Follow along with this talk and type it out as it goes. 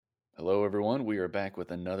Hello, everyone. We are back with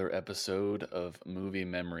another episode of Movie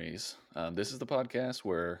Memories. This is the podcast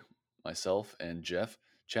where myself and Jeff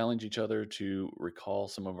challenge each other to recall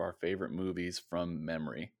some of our favorite movies from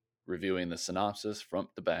memory, reviewing the synopsis front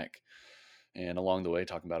to back, and along the way,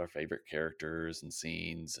 talking about our favorite characters and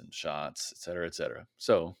scenes and shots, etc., etc.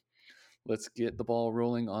 So let's get the ball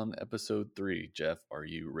rolling on episode 3. Jeff, are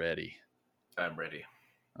you ready? I'm ready.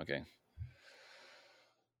 Okay.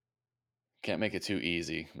 Can't make it too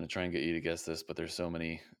easy. I'm gonna try and get you to guess this, but there's so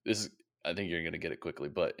many. I think you're gonna get it quickly.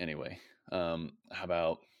 But anyway, how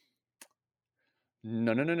about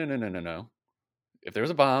no. If there's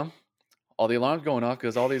a bomb, all the alarms going off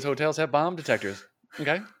because all these hotels have bomb detectors.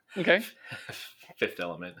 Okay. Fifth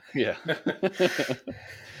Element. Yeah.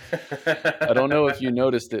 I don't know if you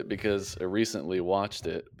noticed it because I recently watched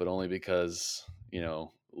it, but only because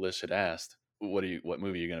Lish had asked, what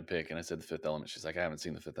movie are you gonna pick? And I said The Fifth Element. She's like, I haven't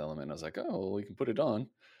seen The Fifth Element. And I was like, oh, well, we can put it on.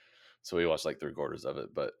 So we watched like 3/4 of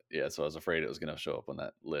it, but yeah. So I was afraid it was going to show up on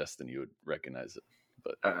that list and you would recognize it.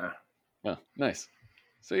 But oh, nice.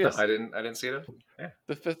 So yes, no, I didn't see it. Yeah.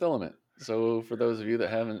 The Fifth Element. So for those of you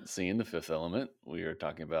that haven't seen The Fifth Element, we are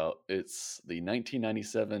talking about it's the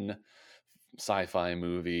 1997 sci-fi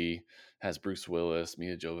movie. Has Bruce Willis,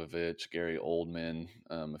 Mia Jovovich, Gary Oldman,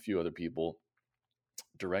 a few other people.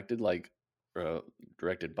 Directed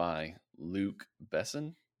by Luc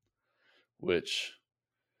Besson, which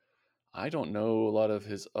I don't know a lot of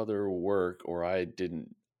his other work, or I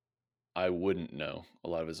wouldn't know a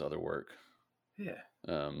lot of his other work. Yeah.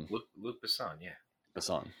 Luc Besson, yeah.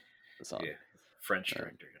 Besson. Yeah. French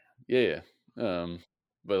director. Yeah.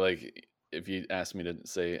 But like, if you asked me to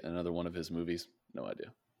say another one of his movies, no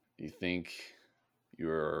idea. You think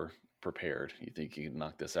you're prepared? You think you can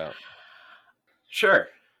knock this out? Sure.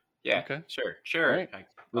 Yeah. Okay. Sure. All right.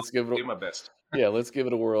 Let's do my best. Yeah, let's give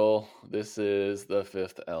it a whirl. This is The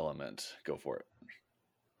Fifth Element. Go for it.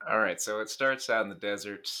 All right. So it starts out in the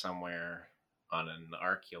desert somewhere on an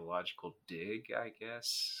archaeological dig, I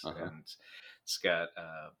guess. Uh-huh. And it's got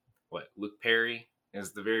Luke Perry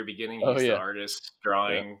is the very beginning. He's the artist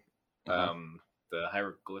drawing the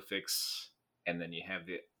hieroglyphics, and then you have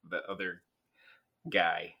the other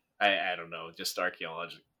guy. I don't know, just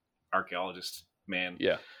archaeologist man.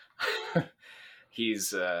 Yeah.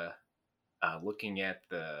 He's looking at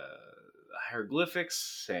the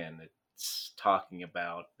hieroglyphics, and it's talking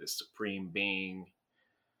about the supreme being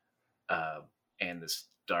and this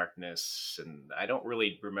darkness, and I don't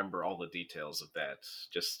really remember all the details of that.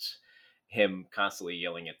 Just him constantly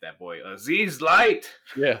yelling at that boy, Aziz, light!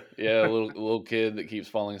 Yeah, a little kid that keeps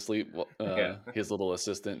falling asleep. His little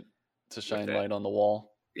assistant to shine light on the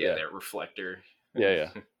wall. Yeah, that reflector.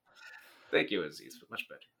 Yeah. Thank you, Aziz. Much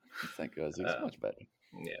better. Thank you, Aziz. Much better.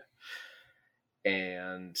 Yeah.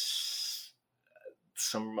 And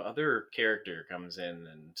some other character comes in,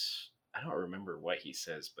 and I don't remember what he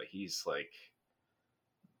says, but he's like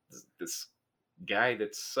this guy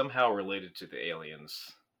that's somehow related to the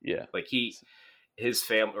aliens. Yeah. Like his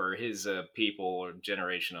family or his people or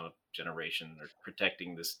generation are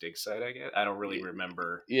protecting this dig site, I guess. I don't really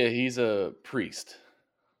remember. Yeah, he's a priest.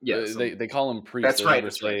 Yeah, they call him priest. That's right.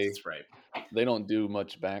 They don't do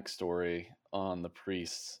much backstory on the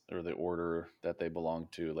priests or the order that they belong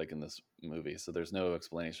to, like in this movie. So there's no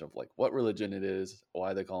explanation of like what religion it is,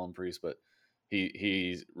 why they call him priest, but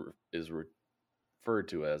he is referred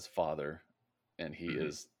to as father, and he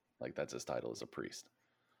is like, that's his title, as a priest.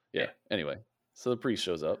 Yeah. Anyway, so the priest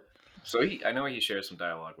shows up. So I know he shares some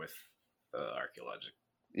dialogue with archaeologist.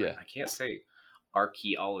 Yeah. I can't say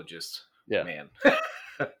archaeologist. Yeah. Man.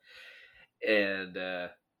 And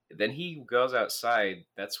then he goes outside.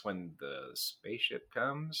 That's when the spaceship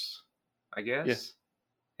comes, I guess.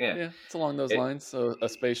 Yeah. It's along those lines. So a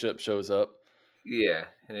spaceship shows up. Yeah,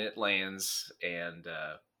 and it lands, and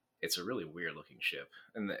it's a really weird looking ship.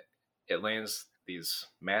 And it lands. These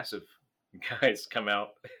massive guys come out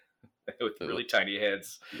with really tiny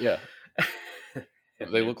heads. Yeah.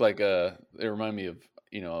 They look like they remind me of,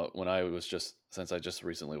 when since I just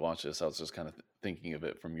recently watched this, I was just kind of thinking of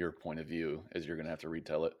it from your point of view, as you're going to have to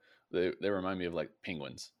retell it. They remind me of like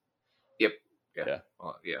penguins. Yep. Yeah.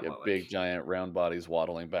 Well, big giant round bodies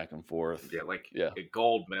waddling back and forth. Yeah, like a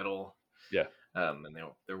gold medal. Yeah. And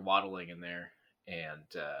they're waddling in there,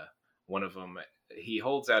 and one of them, he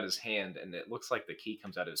holds out his hand, and it looks like the key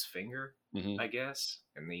comes out of his finger, I guess,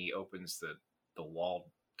 and he opens the wall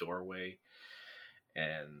doorway,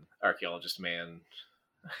 and archaeologist man,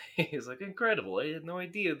 he's like, incredible, I had no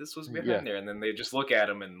idea this was behind there. And then they just look at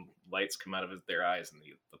him, and lights come out of their eyes, and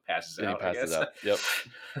he passes out. I guess. Yep.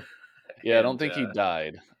 Yeah, I don't think he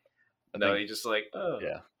died. He just like, oh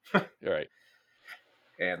yeah, you're right.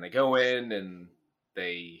 And they go in and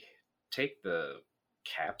they take the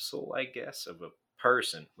capsule, I guess, of a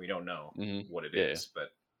person. We don't know Mm-hmm. what it Yeah. is,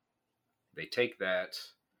 but they take that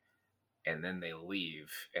and then they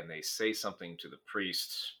leave and they say something to the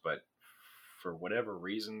priest, but for whatever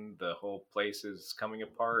reason, the whole place is coming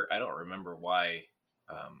apart. I don't remember why,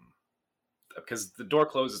 um, because the door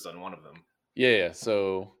closes on one of them. Yeah.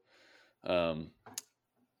 So um,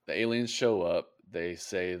 the aliens show up. They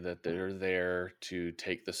say that they're there to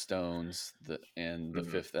take the stones and the Hmm.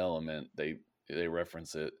 fifth element. They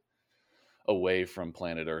reference it away from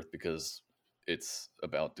planet Earth because it's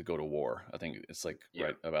about to go to war. I think it's like Yeah,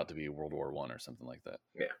 right about to be World War One or something like that.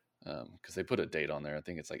 yeah. Because they put a date on there. I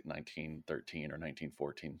think it's like 1913 or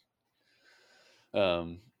 1914.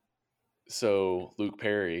 Um, so Luke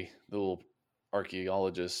Perry, the little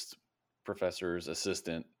archaeologist professor's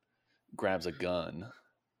assistant, grabs a gun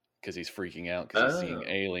because he's freaking out because he's seeing Oh,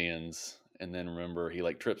 aliens. And then remember, he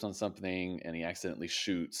like trips on something and he accidentally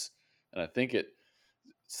shoots. And I think it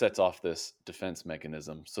sets off this defense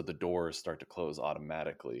mechanism. So the doors start to close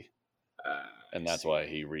automatically. I And that's why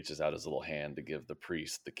see. he reaches out his little hand to give the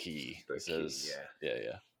priest the key. He The key, says, yeah, yeah,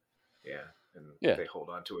 yeah, yeah, and yeah, they hold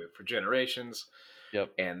on to it for generations,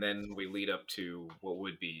 yep, and then we lead up to what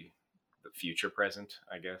would be the future present,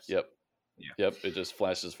 I guess. yep, Yeah, yep. It just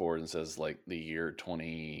flashes forward and says like the year yeah,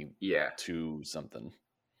 22 something.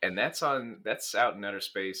 and that's out in outer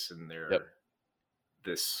space, and Yep. they're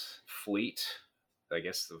this fleet, I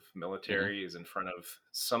guess the Hmm. military is in front of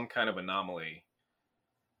some kind of anomaly,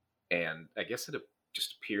 and I guess it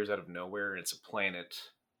just appears out of nowhere, and it's a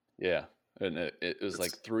planet. Yeah. And it was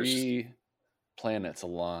like There's just, three planets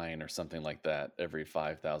align or something like that every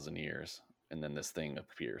 5,000 years. And then this thing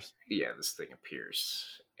appears. yeah, this thing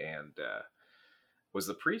appears, and was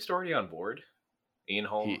the priest already on board? Ian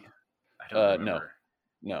Holm? He, I don't no, remember.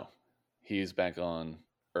 no, he's back on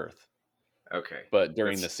Earth. Okay, But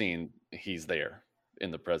during the that's scene, he's there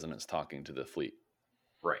and the president's talking to the fleet.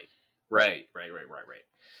 right. Right. Right.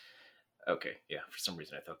 Okay, yeah. For some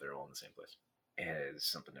reason, I thought they were all in the same place. And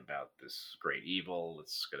it's something about this great evil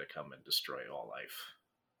that's going to come and destroy all life.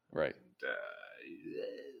 Right. And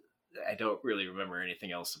I don't really remember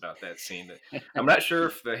anything else about that scene. I'm not sure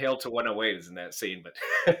if the Hail to 108 is in that scene, but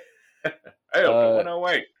Hail to uh,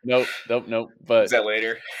 108. nope, nope, nope. Is But that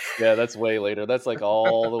later yeah, that's way later. That's like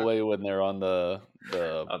all the way when they're on the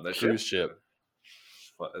on the ship? cruise ship.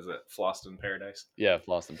 Is it Flossed in Paradise? Yeah,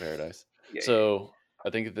 Lost in Paradise. Yeah. So I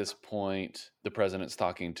think at this point, the president's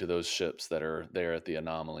talking to those ships that are there at the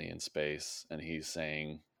anomaly in space, and he's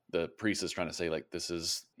saying the priest is trying to say like this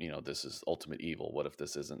is this is ultimate evil. What if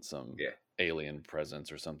this isn't some Yeah. alien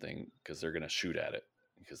presence or something? Because they're gonna shoot at it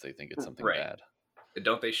because they think it's something Right. bad.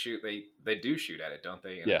 Don't they shoot? They do shoot at it, don't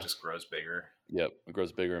they? And it Yeah. just grows bigger. Yep. It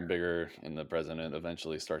grows bigger and Yeah. bigger, and the president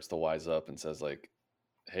eventually starts to wise up and says like,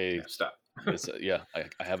 "Hey, Yeah. Stop. this yeah, I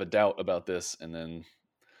have a doubt about this," and then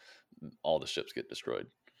all the ships get destroyed.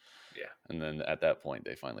 Yeah. And then at that point,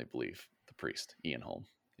 they finally believe the priest, Ian Holm.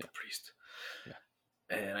 The Yeah, priest. yeah,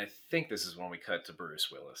 And I think this is when we cut to Bruce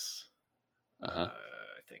Willis. uh huh,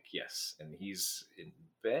 I think yes, and he's in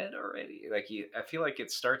bed already. I feel like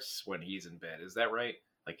it starts when he's in bed. Is that right?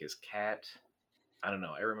 Like his cat. I don't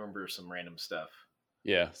know. I remember some random stuff.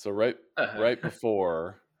 yeah. So right, Uh-huh. right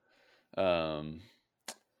before, um,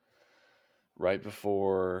 right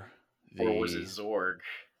before Or was it the Zorg?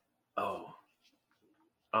 Oh,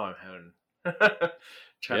 I'm having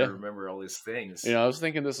trying to yeah. remember all these things. I was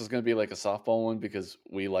thinking this was going to be like a softball one because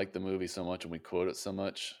we like the movie so much and we quote it so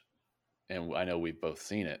much, and I know we've both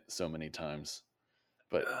seen it so many times.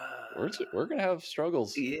 But we're gonna have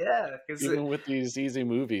struggles Yeah, because even with these easy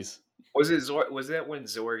movies. was it Zorg? Was that when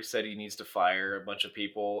Zorg said he needs to fire a bunch of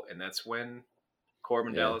people, and that's when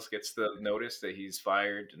Corbin Yeah, Dallas gets the notice that he's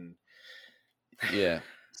fired? And yeah.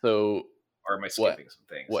 So or am I what? skipping some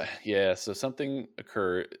things? What? Yeah. So something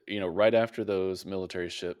occurred. Right after those military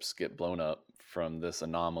ships get blown up from this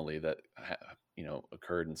anomaly that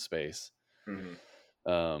occurred in space.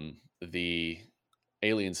 Hmm. The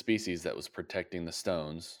alien species that was protecting the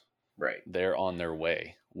stones, Right, they're on their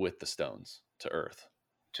way with the stones to Earth,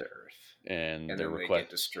 to Earth, and and their then they request get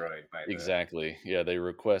destroyed by the. exactly. Yeah, they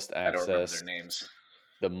request I don't remember their access. names.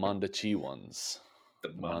 The Mondachi ones. The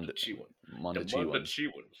The Mond Mondachiwan. The Mondachi ones.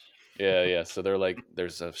 Mondachiwan. Yeah, yeah. So they're like,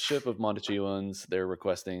 there's a ship of Mondachi ones. They're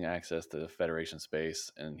requesting access to Federation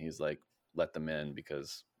space, and he's like, let them in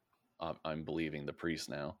because I'm believing the priest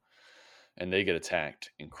now, and they get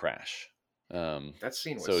attacked and crash. That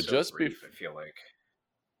scene was So so just brief. before, I feel like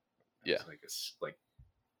it yeah, was like it's like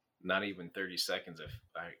not even 30 seconds. If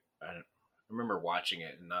I remember watching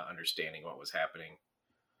it and not understanding what was happening.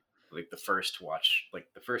 like the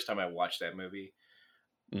first time I watched that movie,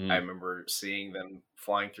 I Mhm. remember seeing them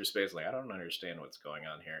flying through space. Like, I don't understand what's going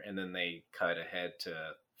on here. And then they cut ahead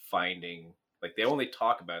to finding, like, they only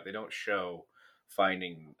talk about it. They don't show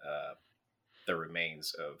finding the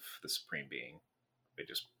remains of the Supreme Being. They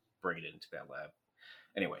just bring it into that lab.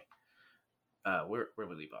 Anyway, where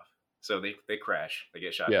we leave off? So they crash. They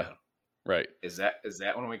get shot Yeah. down. Right. Is that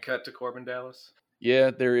when we cut to Corbin Dallas?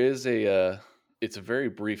 Yeah, there is it's a very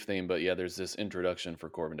brief thing, but yeah, there's this introduction for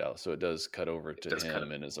Corbin Dallas, so it does cut over It to does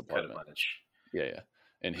him in his cut a apartment. bunch Yeah, yeah.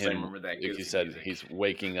 And because I him, remember that like you goofy said, music. he's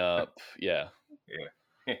waking up, yeah,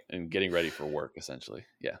 Yeah. and getting ready for work essentially.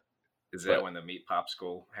 Yeah. Is that But when the meat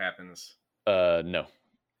popsicle happens? no.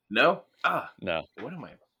 No. No. What am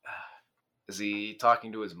I? Is he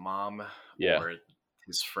talking to his mom Yeah. or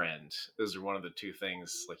his friend? Those are one of the two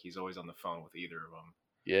things. Like he's always on the phone with either of them.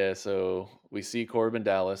 Yeah, so we see Corbin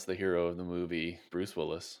Dallas, the hero of the movie, Bruce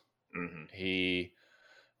Willis. Hmm. He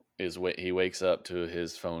he wakes up to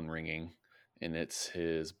his phone ringing, and it's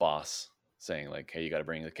his boss saying like, "Hey, you got to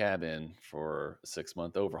bring the cab in for a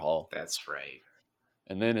 6-month overhaul." That's right.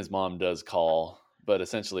 And then his mom does call, but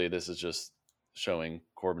essentially this is just showing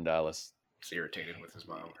Corbin Dallas. He's irritated with his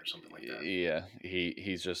mom or something like that. Yeah,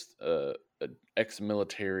 he's just a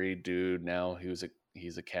ex-military dude now.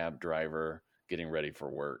 He's a cab driver getting ready for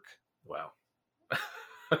work. Wow.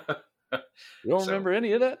 You don't So remember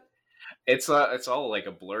any of that? it's all like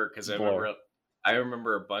a blur because Blur. I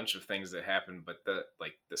remember a bunch of things that happened, but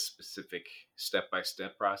the specific step by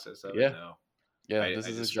step process of it, Yeah, no. yeah. I This I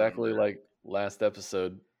is just exactly remember like last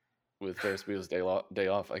episode with Ferris Bueller's Day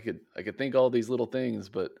Off. I could think all these little things,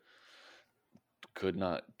 but could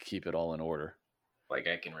not keep it all in order. like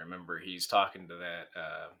I can remember he's talking to that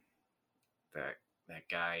that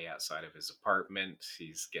guy outside of his apartment.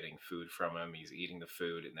 He's getting food from him. He's eating the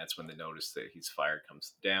food, and that's when the notice that he's fired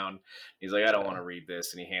comes down. He's like, "I don't want to read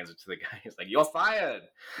this," and he hands it to the guy. He's like, "You're fired."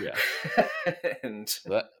 Yeah. And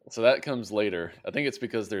So that comes later. I think it's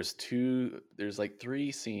because there's like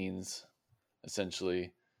three scenes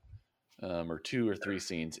essentially, or two or three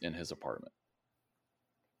scenes in his apartment.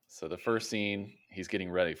 So the first scene, he's getting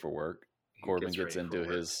ready for work. he Corbin gets gets ready for into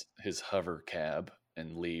work. his hover cab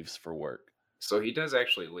and leaves for work. So he does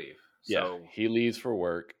actually leave. Yeah, So he leaves for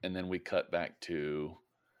work, and then we cut back to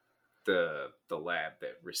the lab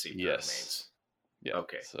that received the yes, remains. yeah.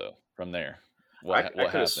 Okay. So from there, I what could have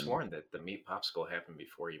happened? sworn that the meat popsicle happened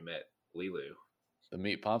before he met Lilu. The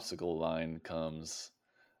meat popsicle line comes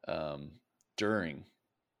um, during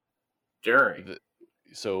During. the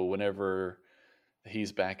so whenever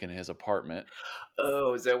he's back in his apartment.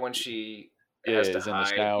 Oh, is that when she Yeah, has to is in the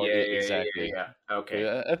hide? shower. Yeah, Yeah, yeah, yeah, yeah, exactly. yeah. Okay.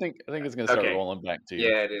 Yeah, I think it's gonna start Okay. rolling back to you.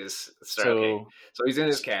 Yeah, it is. Sorry. Okay. So So he's in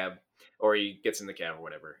his cab, or he gets in the cab or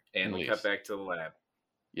whatever, and and we cut leaves. back to the lab,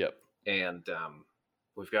 Yep. and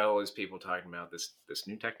we've got all these people talking about this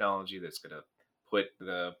new technology that's going to put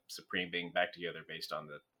the Supreme Being back together based on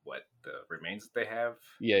the remains that they have.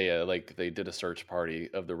 Yeah, yeah. Like they did a search party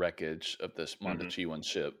of the wreckage of this Hmm. Montechiwan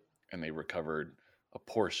ship, and they recovered a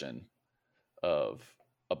portion of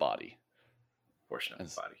a body. Portion of And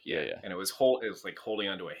the body, yeah, yeah, yeah. and it was like holding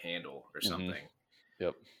onto a handle or Mm-hmm. something,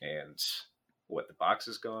 Yep. and what the box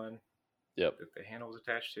is gone Yep. that the handle was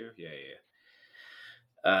attached to. Yeah, yeah,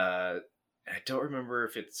 yeah. I don't remember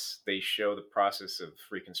if they show the process of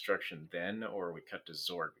reconstruction then, or we cut to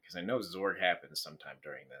Zorg because I know Zorg happens sometime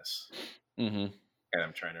during this, Mm-hmm. and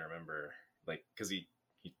I'm trying to remember like because he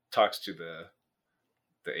talks to the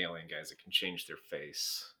alien guys that can change their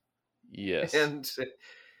face, Yes. and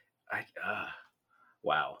I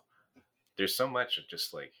wow, there's so much of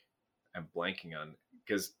just like I'm blanking on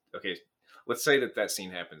because okay, let's say that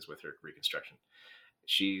scene happens with her reconstruction.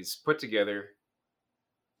 She's put together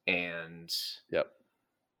and Yep.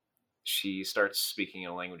 she starts speaking in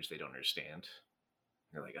a language they don't understand.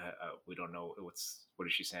 They're like, we don't know what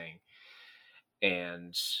is she saying,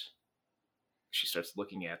 and she starts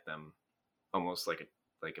looking at them almost like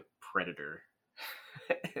a predator,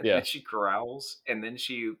 and Yeah. then she growls, and then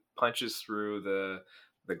she punches through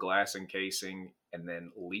the glass encasing, and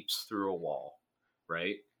then leaps through a wall,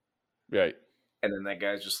 right? Right. And then that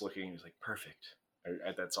guy's just looking. He's like, "Perfect."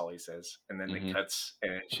 That's all he says. And then it Mm-hmm. cuts,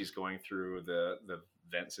 and she's going through the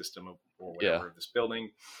vent system or Yeah. whatever of this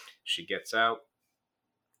building. She gets out,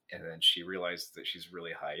 and then she realizes that she's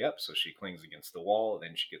really high up, so she clings against the wall. And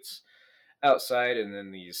then she gets outside, and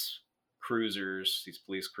then these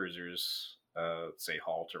police cruisers, say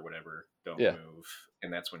halt or whatever, don't Yeah. move,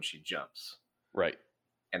 and that's when she jumps Right.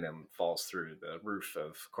 and then falls through the roof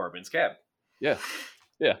of Corbin's cab. Yeah.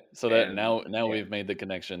 Yeah. So that And now yeah, we've made the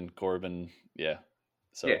connection. Corbin. Yeah. yeah,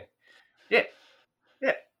 So yeah,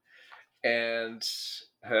 yeah. and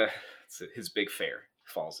his big fare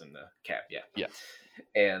falls in the cab. Yeah, Yeah.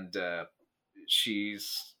 and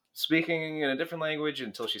she's speaking in a different language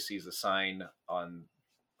until she sees a sign on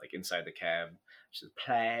like inside the cab. She says,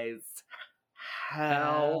 "Please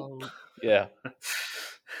help." Help. Yeah.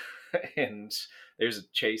 And there's a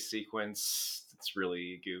chase sequence that's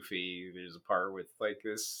really goofy. There's a part with like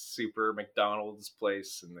this super McDonald's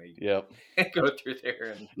place, and Yep. they go through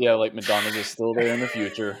there, Yeah, like McDonald's is still there in the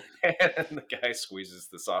future. and the guy squeezes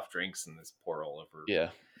the soft drinks, and this pour all over.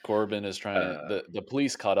 Yeah. Corbin is trying to the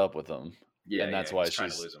police caught up with them, Yeah, and yeah, that's why he's trying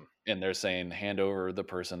to she's lose him, and they're saying, "Hand over the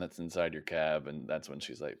person that's inside your cab," and that's when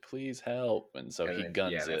she's like, "Please help." And so and he then yeah,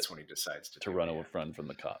 guns it that's when he decides to to do it. run away from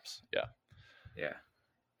the cops. Yeah. Yeah,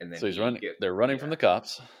 and then So he they're running from the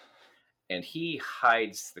cops. and he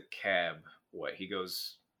hides the cab. What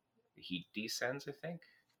he descends, I think,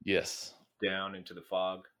 Yes. down into the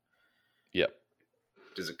fog. Yep.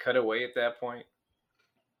 Does it cut away at that point,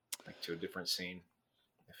 like to a different scene?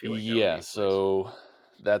 I feel like that would Yeah, be a place. so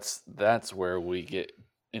that's where we get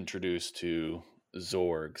introduced to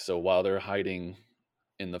Zorg. So while they're hiding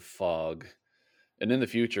in the fog, and in the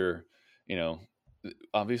future, you know,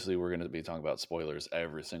 obviously we're going to be talking about spoilers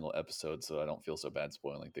every single episode, so I don't feel so bad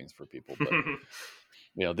spoiling things for people.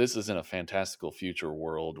 But this is in a fantastical future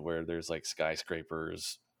world where there's like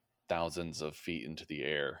skyscrapers thousands of feet into the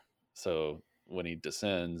air. So when he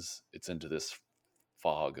descends, it's into this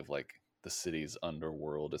fog of like the city's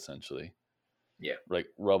underworld, essentially, Yeah, like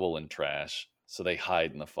rubble and trash. So they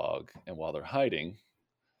hide in the fog, and while they're hiding,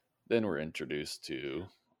 then we're introduced to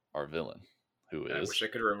our villain, who I wish is I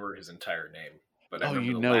could remember his entire name, but I oh, remember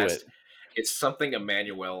you the know it. last. It's something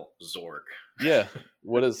Emmanuel Zorg. Yeah.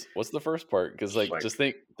 What's the first part? Because like Like, just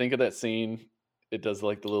think of that scene. It does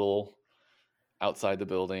like the little outside the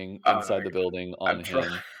building, oh inside my the god, building, on I'm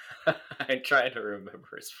trying. him. I'm trying to remember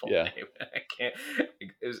his full Yeah. name. I can't.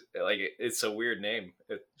 It's a weird name.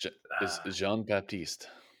 Is Jean Baptiste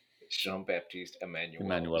Jean Baptiste Emmanuel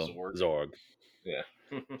Emmanuel Zorg. Zorg, Yeah,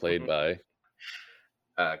 played by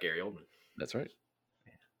Gary Oldman. that's right.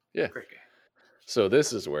 Yeah. Great guy. So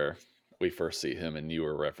this is where we first see him, and you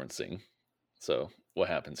were referencing. So what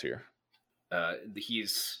happens here?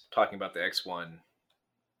 He's talking about the X1.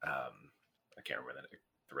 I can't remember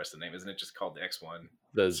the rest of the name. Isn't it just called the X1?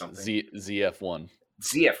 The Something ZF1.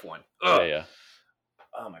 ZF1. Yeah, yeah.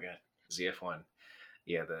 Oh my god, ZF1.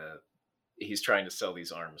 Yeah, he's trying to sell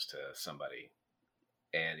these arms to somebody,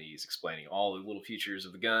 and he's explaining all the little features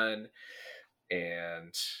of the gun.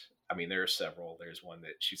 And I mean, there are several. There's one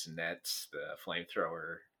that shoots nets, the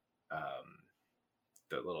flamethrower,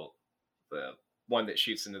 the one that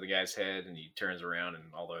shoots into the guy's head, and he turns around, and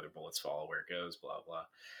all the other bullets follow where it goes. Blah blah.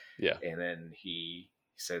 Yeah. And then he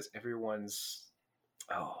says, "Everyone's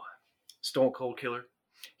Stone Cold Killer.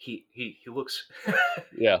 He looks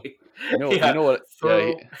Yeah. You yeah, know what? Yeah.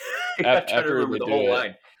 I'm trying to After remember they the do whole it.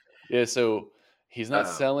 line. Yeah. So he's not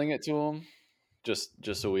Um, selling it to him. Just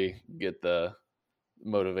so we get the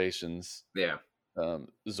motivations. yeah.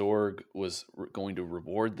 Zorg was going to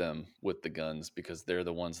reward them with the guns because they're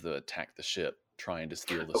the ones that attacked the ship trying to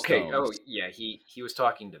steal the Okay. Oh, stones. yeah. He was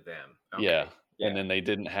talking to them. Yeah. Okay. And Yeah. then they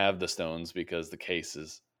didn't have the stones because the case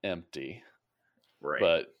is empty.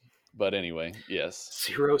 Right. But anyway, yes.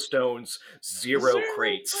 0 stones, 0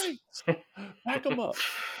 crates. Pack them up.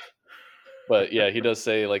 But yeah, he does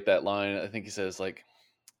say like that line. I think he says like,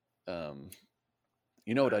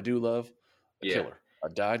 you know what I do love? A killer. A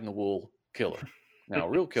dyed in the wool killer. Now, a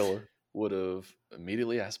real killer would have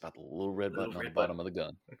immediately asked about the little red button on the bottom of the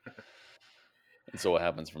gun. And so what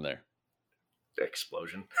happens from there?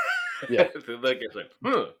 Explosion. Yeah. The guy's like,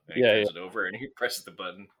 and he turns it over and he presses the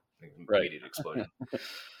button. Immediate explosion.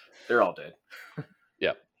 They're all dead.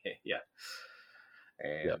 Yeah. Yeah.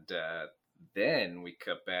 And then we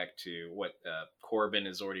cut back to what Corbin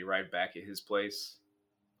is already right back at his place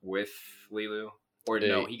with Lilu. Or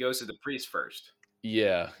no, he goes to the priest first.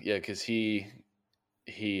 Yeah, because he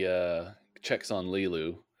checks on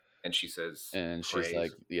Lilu. And she says, and she's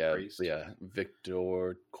like, yeah, priest.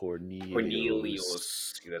 Victor Cornelius.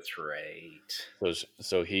 Cornelius, that's right.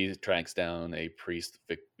 So he tracks down a priest,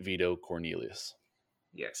 Vito Cornelius.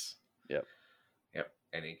 Yes. Yep.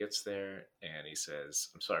 And he gets there and he says,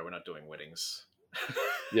 "I'm sorry, we're not doing weddings."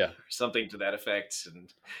 Yeah. Something to that effect, and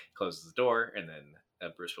he closes the door, and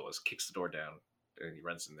then Bruce Willis kicks the door down, and he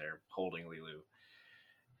runs in there holding Lilu.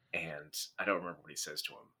 And I don't remember what he says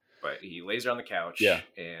to him, but he lays her on the couch. Yeah.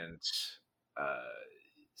 And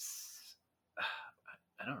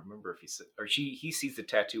I don't remember if he said, or he sees the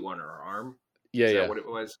tattoo on her arm. Yeah, Is that what it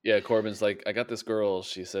was? Yeah, Corbin's like, I got this girl.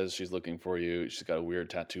 She says she's looking for you. She's got a weird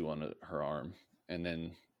tattoo on her arm. And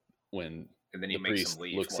then when And then he the makes him priest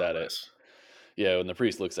leave, looks more or at it. less. Yeah, when the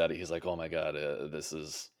priest looks at it, he's like, "Oh my god, this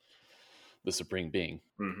is the supreme being."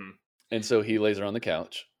 Hmm. And so he lays her on the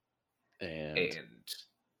couch, and And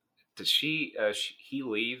does he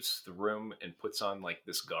leaves the room and puts on like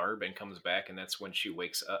this garb and comes back, and that's when she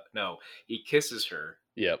wakes up. No, he kisses her.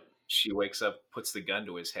 yep, She wakes up, puts the gun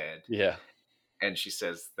to his head, yeah, and she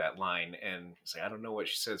says that line, and he's like, I don't know what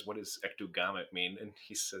she says. What does ectogamut mean? And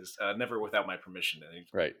he says, never without my permission. And he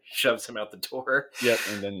right, shoves him out the door. yep,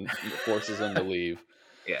 and then forces him to leave.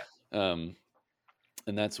 Yeah. Um,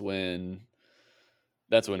 and that's when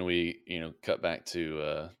we cut back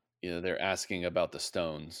to they're asking about the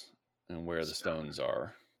stones and where the Stone. stones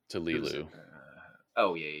are to Who's it? Lilu,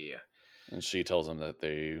 Oh, yeah, yeah, yeah. and she tells them that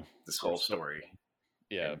they This were whole stolen. story.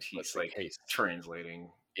 Yeah, And but he's the like case.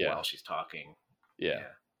 translating Yeah, while she's talking. yeah, Yeah.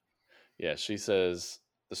 yeah. She says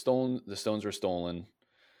the stones were stolen,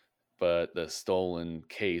 but the stolen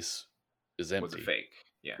case is Was a empty. fake.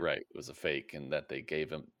 Yeah. Right, it was a fake, and that they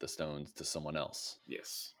gave him the stones to someone else.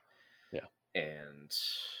 Yes. Yeah, And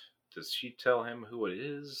does she tell him who it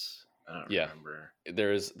is? I don't yeah. remember.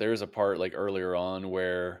 There's a part like earlier on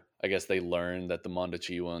where I guess they learn that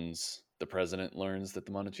the president learns that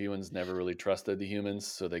the Montechiuans never really trusted the humans,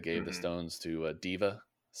 so they gave the Hmm. stones to a diva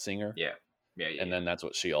singer. Yeah. Yeah, yeah, And yeah. then that's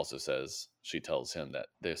what she also says. She tells him that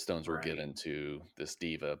the stones were Right. given to this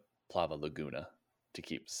diva, Plava Laguna, to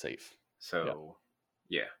keep safe. Yeah. So,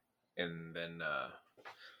 yeah. And then,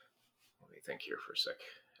 let me think here for a sec.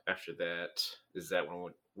 After that, is that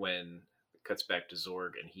when it cuts back to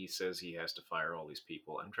Zorg and he says he has to fire all these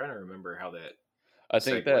people? I'm trying to remember how that I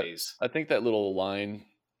think that segues. I think that little line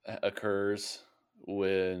occurs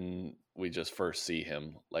when we just first see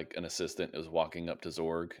him. Like an assistant is walking up to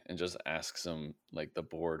Zorg and just asks him, like, the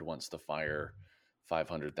board wants to fire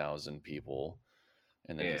 500,000 people,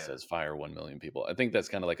 and then he Yeah. says fire 1 million people. I think that's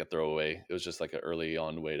kind of like a throwaway. It was just like an early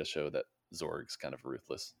on way to show that Zorg's kind of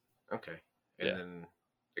ruthless. Okay. And Yeah. then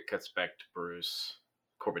it cuts back to Bruce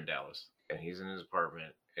Corbin Dallas, and he's in his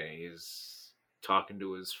apartment, and he's talking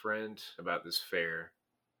to his friend about this fair.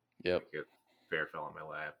 Yep. Like a fair fell on my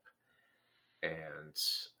lap, and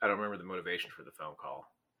I don't remember the motivation for the phone call,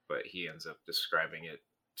 but he ends up describing it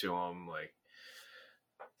to him like,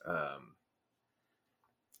 um,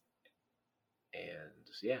 and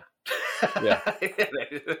yeah, Yeah. he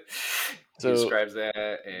So describes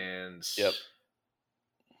that, and yep.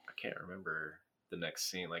 I can't remember the next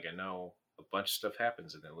scene. Like I know a bunch of stuff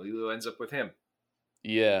happens, and then Lilo ends up with him.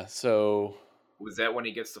 Yeah. So Was that when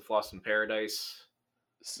he gets to Floss in Paradise?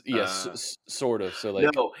 yes, Uh, sort of. So like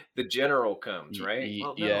no, the general comes, right?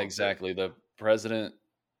 Well, Yeah, no, exactly. The president,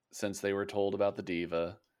 since they were told about the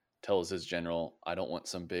diva, tells his general, "I don't want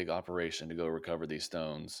some big operation to go recover these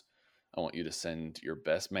stones. I want you to send your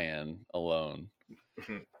best man alone."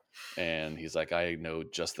 And he's like, "I know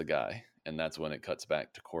just the guy." And that's when it cuts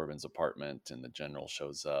back to Corbin's apartment, and the general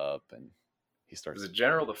shows up, and he was starts. the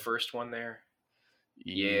general the first one there?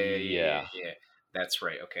 Yeah, yeah, yeah, Yeah, yeah. That's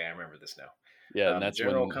right. Okay, I remember this now. yeah, and The that's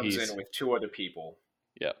general when comes he's. in with two other people,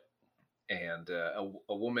 Yep, and a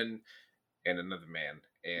woman and another man,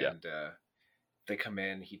 yep, and they come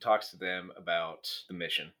in. He talks to them about the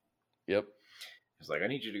mission. yep, He's like, "I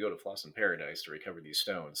need you to go to Floss in Paradise to recover these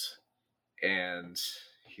stones," and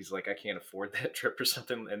he's like, "I can't afford that trip or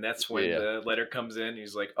something." And that's when yeah. the letter comes in.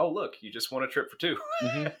 He's like, "Oh, look, you just won a trip for two."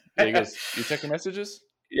 Yeah, he goes, "You check your messages?"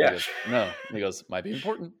 He Yeah. goes, "No." And he goes, "Might be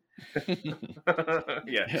important." Yeah.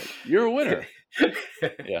 Yeah, you're a winner.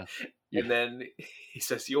 Yeah. You, And then he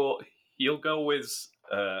says, "You'll go with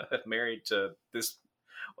married to this."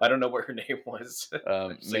 I don't know what her name was. So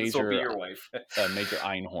this will be Major your wife. Major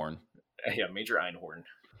Einhorn, Yeah, Major Einhorn.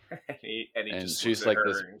 And he and just looks she's at like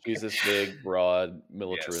her. And, this big, broad, yes,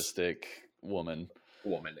 militaristic woman.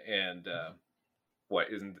 woman. And what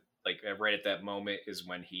isn't like right at that moment is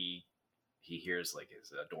when he hears like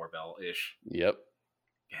his doorbell ish Yep.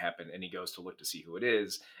 happen, and he goes to look to see who it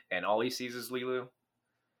is, and all he sees is Lilu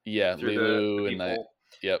Yeah, through the Lilu and that. people,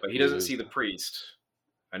 Yep, but he doesn't Lilu's. see the priest.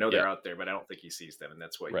 I know Yep. they're out there, but I don't think he sees them, and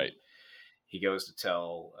that's what Right. he goes to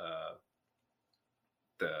tell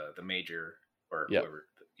the major or Yep. whoever.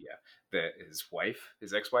 Yeah, that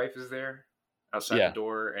his ex-wife, is there outside the Yeah.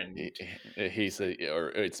 door, and He said, or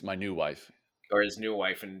it's my new wife. or his new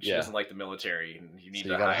wife, and she Yeah. doesn't like the military, and you need So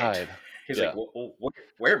to you gotta hide. hide. He's Yeah. like, well,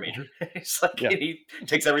 where, Major? He's like, Yeah. and he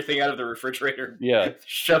takes everything out of the refrigerator, Yeah.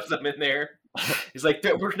 shoves them in there. He's like,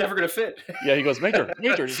 we're never gonna fit. Yeah. He goes, Major.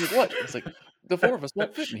 He's like, what? He's like, the four of us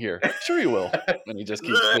won't fit in here. Sure, you will. And he just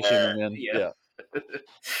keeps pushing them in. Yeah. Yeah.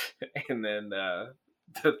 And then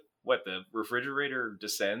the refrigerator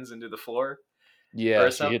descends into the floor, or Yeah,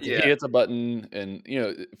 something. he Yeah, hits a button and,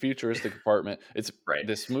 futuristic apartment. It's right,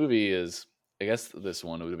 this movie is I guess this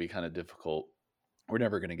one would be kinda difficult. We're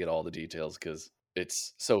never gonna get all the details because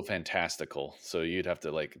it's so fantastical, so you'd have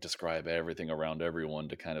to, like, describe everything around everyone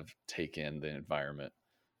to kind of take in the environment,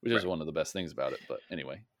 which is right. one of the best things about it, but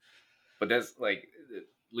anyway. But that's like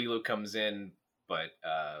Lilo comes in, but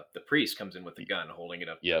the priest comes in with the Y gun, holding it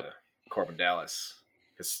up Yep. to Corbin Dallas.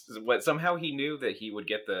 Because what somehow he knew that he would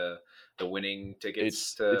get the winning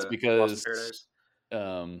tickets It's to Lost in because, Paradise.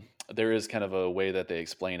 there is kind of a way that they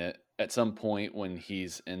explain it. At some point when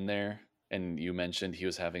he's in there, and you mentioned he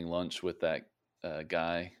was having lunch with that,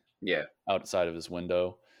 guy Yeah, outside of his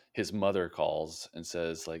window, his mother calls and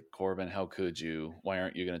says, like, "Corbin, how could you? Why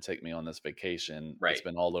aren't you gonna take me on this vacation? It's right.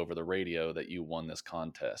 been all over the radio that you won this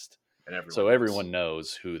contest." And everyone So knows, everyone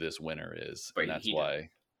knows who this winner is, but and that's he didn't. why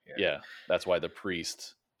Yeah, yeah, that's why the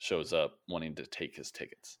priest shows up wanting to take his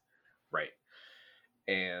tickets. right.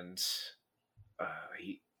 And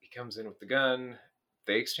he comes in with the gun.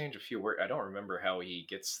 They exchange a few words. I don't remember how he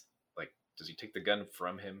gets like. Does he take the gun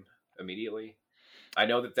from him immediately? I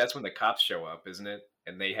know that that's when the cops show up, isn't it?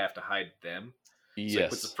 And they have to hide them. So he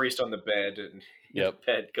puts the Yes. priest on the bed, and the Yep.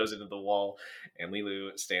 bed goes into the wall, and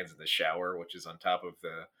Lilu stands in the shower, which is on top of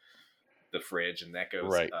the fridge, and that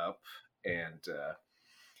goes Right. up, and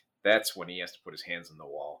that's when he has to put his hands on the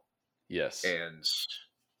wall, Yes.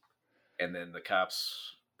 and then the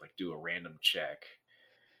cops like do a random check,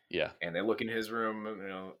 Yeah. and they look in his room,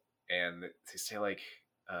 and they say like,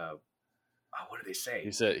 what do they say?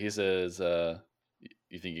 He says,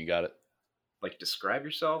 You think you got it?" Like describe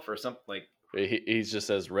yourself or something like He just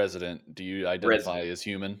says, "Resident, do you identify resident. as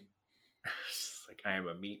human?" It's like I am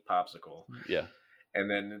a meat popsicle. Yeah. And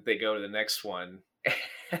then they go to the next one,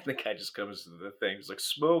 and the guy just comes to the thing. He's like,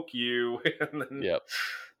 "Smoke you," and then Yep.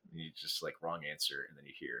 you just like wrong answer, and then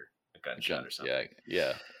you hear a A gunshot gun. or Yeah. something.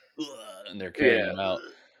 Yeah. Ugh, and they're carrying Yeah, him out.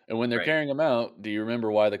 And when they're right. carrying him out, do you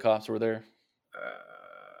remember why the cops were there?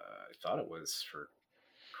 I thought it was for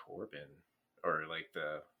Corbin or like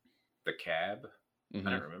the cab. I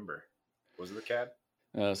don't Mhm. remember. Was it the cab?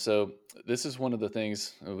 So this is one of the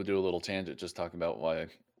things we'll do a little tangent, just talking about why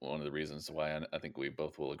one of the reasons why I think we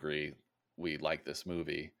both will agree we like this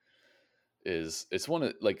movie is it's one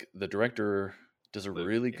of like the director does a Luke.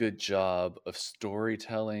 really Yeah. good job of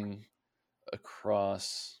storytelling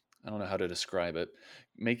across I don't know how to describe it,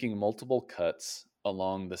 making multiple cuts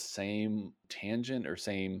along the same tangent or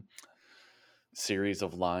same series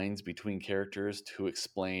of lines between characters to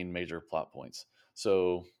explain major plot points.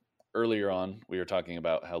 So earlier on, we were talking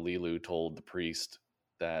about how Lilu told the priest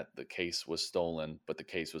that the case was stolen, but the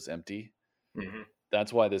case was empty. Hmm.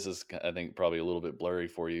 That's why this is, I think, probably a little bit blurry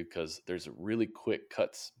for you because there's really quick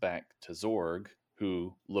cuts back to Zorg,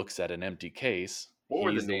 who looks at an empty case. What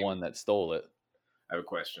were the He's the name? one that stole it. I have a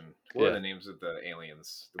question. What were Yeah. the names of the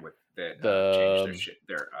aliens with that changed The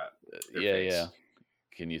their yeah, yeah. face?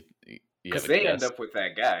 Can you have Because a they end guess? up with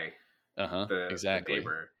that guy, Uh huh. the Exactly.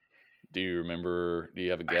 neighbor. Do you remember? Do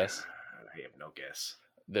you have a guess? I have no guess.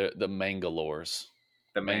 The Mangalores,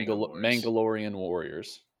 The Mangalores. Mangalorian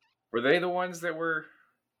warriors. Were they the ones that were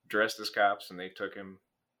dressed as cops and they took him?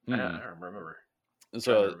 I Hmm. don't remember. I'm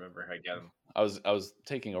trying to So remember how I got him. I was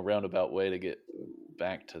taking a roundabout way to get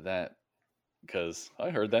back to that because I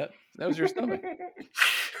heard that was your stomach.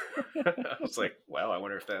 I was like, wow, I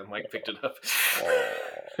wonder if that mic picked it up.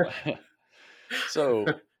 Oh.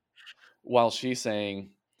 So while she's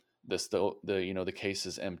saying the case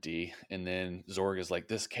is empty, and then Zorg is like,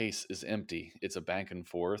 this case is empty. It's a back and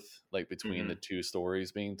forth like between the Hmm. two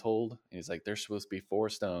stories being told. And he's like, there's supposed to be 4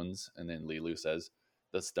 stones, and then Lilu says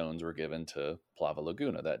the stones were given to Plava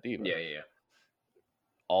Laguna, that diva. Yeah, yeah,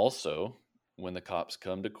 Also, when the cops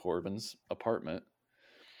come to Corbin's apartment,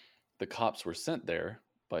 the cops were sent there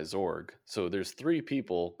by Zorg. So there's 3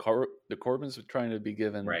 people. The Corbins are trying to be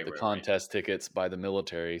given right, the right, right. contest tickets by the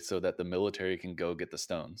military so that the military can go get the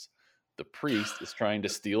stones. The priest is trying to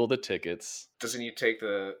steal the tickets. Doesn't he take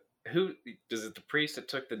the who? Does it the priest that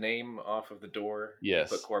took the name off of the door and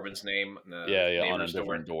put Yes. Corbin's name on the Yeah, yeah, on a neighbor's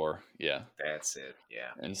different door? door. Yeah. That's it.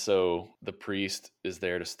 Yeah. And so the priest is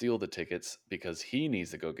there to steal the tickets because he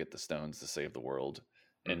needs to go get the stones to save the world.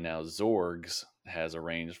 And Mm, now Zorgs has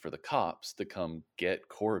arranged for the cops to come get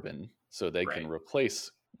Corbin so they can right.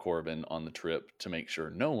 replace Corbin on the trip to make sure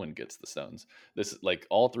no one gets the stones. This is like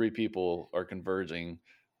all 3 people are converging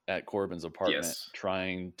at Corbin's apartment Yes.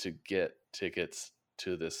 trying to get tickets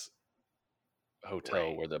to this hotel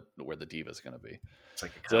Right. where the diva is going to be. It's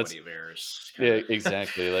like a So that's comedy of errors, kind yeah, of.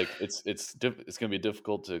 exactly. Like it's going to be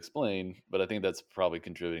difficult to explain, but I think that's probably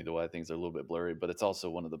contributing to why things are a little bit blurry. But it's also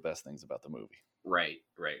one of the best things about the movie. Right,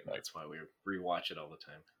 right. And Right. that's why we rewatch it all the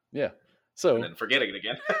time. Yeah. And So then forgetting it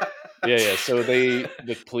again. yeah. So the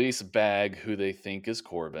police bag who they think is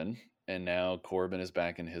Corbin, and now Corbin is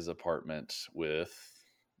back in his apartment with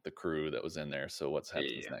the crew that was in there. So what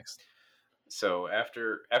happens Yeah. next? So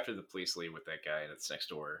after the police leave with that guy that's next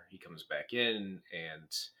door, he comes back in and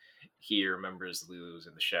he remembers Lulu's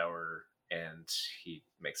in the shower and he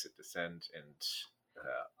makes it descend and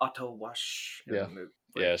auto wash Yeah. and like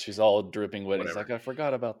Yeah, she's all dripping wet. He's whatever. like, I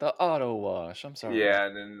forgot about the auto wash. I'm sorry. Yeah,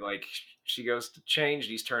 and then like she goes to change,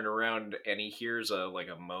 and he's turned around and he hears a like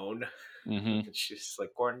a moan. Mm-hmm. And she's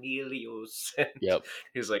like Cornelius, and Yep.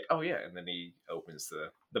 he's like, "Oh yeah," and then he opens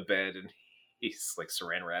the bed and he's like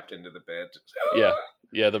saran wrapped into the bed. Yeah.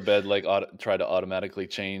 Yeah, the bed like tried to automatically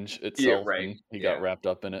change Yeah, itself right. and he got Yeah, wrapped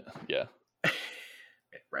up in it. Yeah.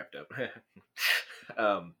 wrapped up.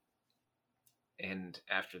 um, and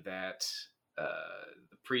after that,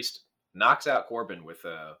 the priest knocks out Corbin with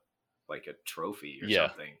a like a trophy or Yeah.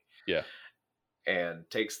 something, Yeah. and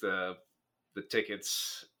takes the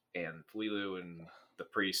tickets. And Lilu and the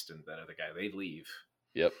priest and that other guy, they leave,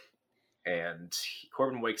 Yep. and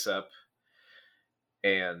Corbin wakes up.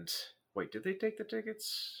 And wait, did they take the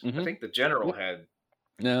tickets? I Mm-hmm. think the general Yep. had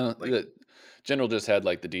No, like the general just had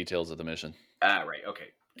like the details of the mission. right,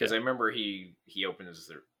 okay, because Yeah. I remember he opens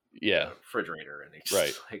the Yeah. refrigerator and he's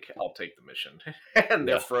Right. like, "I'll take the mission," and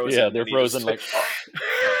they're Yeah. Yeah. frozen, They're and he frozen just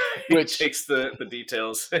like he which takes the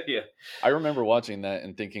details. Yeah, I remember watching that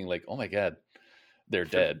and thinking like, oh my God, they're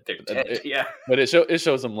dead. they're dead. Yeah, But it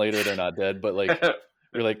shows them later they're not dead. But like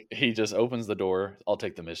you're like he just opens the door. I'll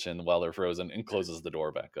take the mission while they're frozen and closes the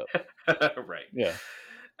door back up. right. Yeah.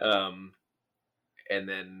 Um, and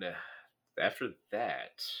then after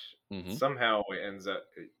that, Mm-hmm. somehow it ends up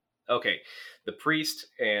okay. The priest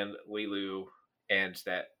and Lilu and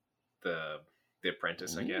that the the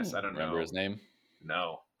apprentice, I guess. I don't Remember know. his name?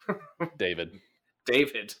 No, David.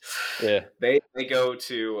 David. Yeah. They go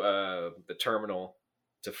to the terminal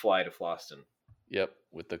to fly to Floston. Yep.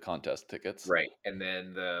 With the contest tickets. Right. And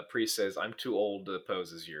then the priest says, "I'm too old to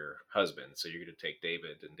pose as your husband, so you're going to take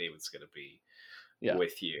David, and David's going to be Yeah.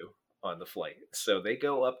 with you on the flight." So they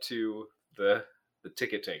go up to the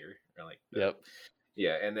ticket taker, or like Yep.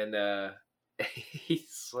 yeah, and then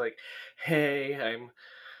he's like, "Hey,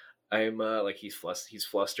 I'm like he's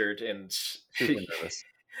flustered and Super nervous.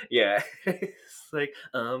 yeah, it's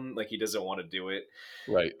like he doesn't want to do it."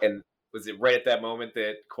 Right. And was it right at that moment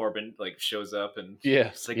that Corbin like shows up and Yeah.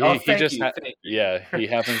 it's like, "Oh, He thank just you, thank you." yeah, he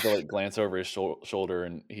happens to like glance over his shoulder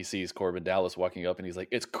and he sees Corbin Dallas walking up and he's like,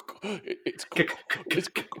 it's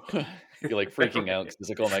You're like freaking out because he's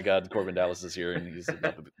like, oh my God, Corbin Dallas is here and he's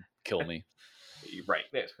about to kill me. Right.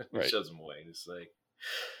 He Right. shows him away. He's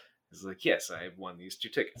like, "Yes, I have won these 2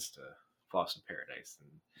 tickets to Boston Paradise, and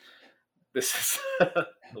this is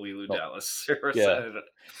Lilu Oh, Dallas." yeah.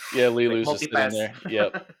 Yeah, Like Lilu's just sitting multipass. there.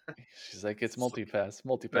 Yep. She's like, it's multipass,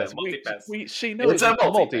 multipass. Multipass. She It's knows a it's a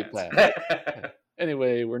multipass. multipass. Yeah.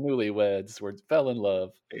 Anyway, we're newlyweds. We fell in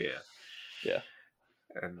love. Yeah. Yeah.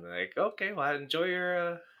 And like, okay, well, enjoy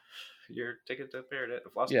your ticket to Paradise,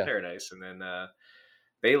 Boston Yeah. Paradise, and then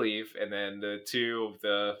they leave, and then the 2 of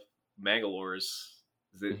the Mangalores.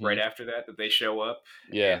 Is it right after that they show up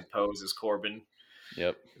Yeah. and pose as Corbin?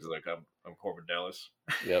 Yep. He's like, I'm Corbin Dallas."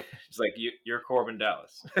 Yep. He's like, "You're Corbin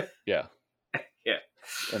Dallas." Yeah. Yeah.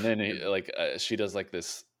 And then he, like she does like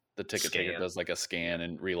this. The ticket taker Scan. does like a scan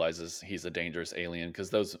and realizes he's a dangerous alien because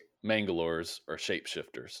those Mangalores are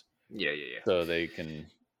shapeshifters, Yeah. so they can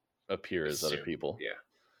appear as other Assume. people. Yeah.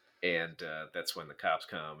 And that's when the cops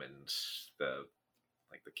come and the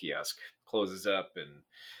kiosk closes up and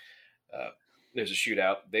there's a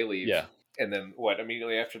shootout. They leave. Yeah. And then what?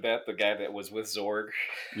 Immediately after that, the guy that was with Zorg.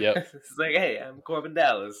 Yep. It's like, "Hey, I'm Corbin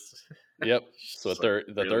Dallas." Yep. So the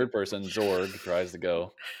really? third person, Zorg, tries to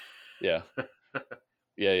go. Yeah.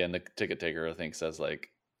 Yeah, and the ticket taker, I think, says like,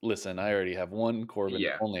 listen, I already have one Corbin,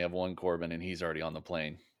 Yeah. only have one Corbin, and he's already on the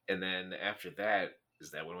plane. And then after that,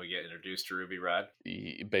 is that when we get introduced to Ruby Rod?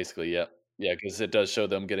 Basically, yeah. Yeah, because it does show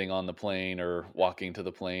them getting on the plane or walking to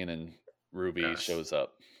the plane, and Ruby shows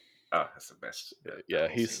up. Oh, that's the best. Yeah,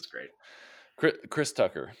 whole scene's great. Chris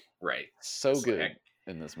Tucker. Right. So it's good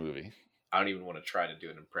in this movie. I don't even want to try to do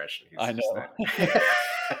an impression. I know.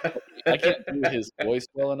 I can't do his voice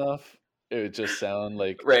well enough. It would just sound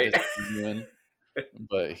like right. Genuine,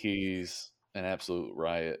 but he's an absolute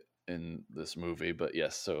riot in this movie. But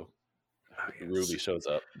yes, so Ruby shows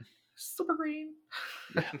up. Super green.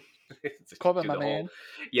 Yeah. Corbin, my man.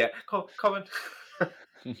 Yeah, Corbin.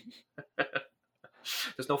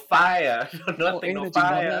 There's no fire, No nothing, no energy,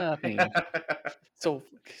 no fire. nothing. So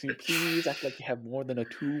can you please act like you have more than a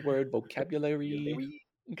two-word You vocabulary? Louis.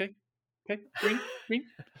 Okay, okay, green, green.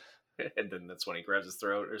 And then that's when he grabs his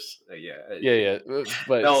throat, or yeah, Yeah, yeah. the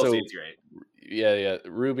But whole so scene's great. yeah, yeah.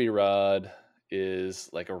 Ruby Rod is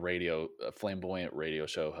like a flamboyant radio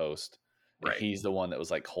show host, and Right. he's the one that was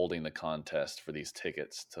like holding the contest for these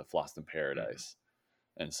tickets to Floston Hmm. Paradise.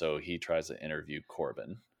 And so he tries to interview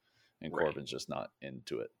Corbin, and Right. Corbin's just not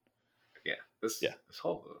into it. Yeah. This Yeah, this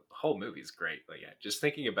whole movie is great. Like, yeah, just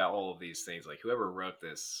thinking about all of these things, like whoever wrote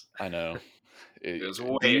this, I know. it was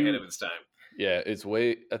Do way ahead you? of its time. Yeah, it's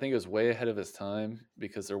way. I think it was way ahead of its time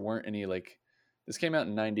because there weren't any like. This came out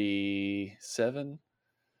in '97.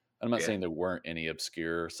 I'm not Yeah. saying there weren't any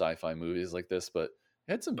obscure sci-fi movies like this, but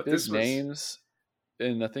it had some But big this was names,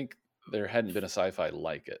 and I think there hadn't been a sci-fi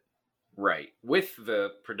like it. right with the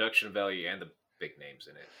production value and the big names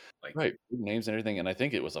in it. Like, Right, big names and everything, and I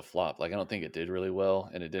think it was a flop. Like I don't think it did really well,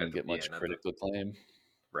 and it didn't get yeah, much not the critical acclaim.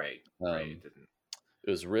 right, right. It Um, didn't. it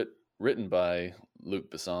was written by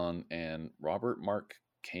Luc Besson and Robert Mark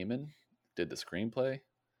Kamen did the screenplay.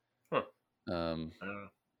 Huh. Um, I don't know.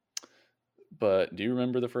 but do you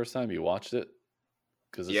remember the first time you watched it?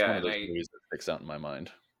 Because it's Yeah, one of and those movies that sticks out in my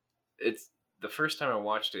mind. it's the first time I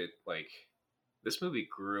watched it. Like, this movie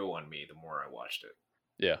grew on me the more I watched it.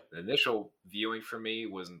 Yeah, The initial viewing for me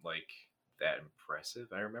wasn't like that impressive.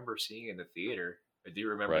 I remember seeing it in the theater. I do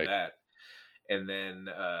remember right. that. And then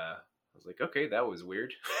I was like, okay, that was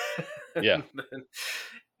weird. Yeah,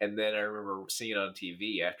 And then I remember seeing it on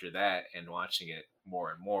TV after that and watching it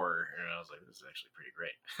more and more, and I was like, this is actually pretty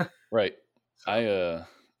great. right. So,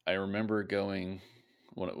 I remember going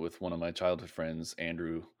with one of my childhood friends,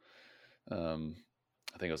 Andrew. Um,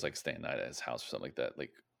 I think I was like staying night at his house or something like that.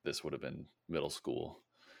 Like this would have been middle school,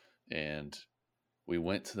 and we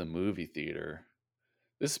went to the movie theater.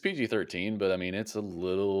 This is PG-13, but I mean it's a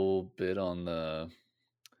little bit on the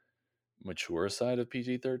mature side of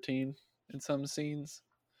PG-13 in some scenes.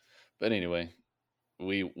 But anyway,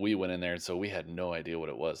 we went in there, and so we had no idea what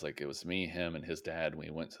it was. Like it was me, him, and his dad. We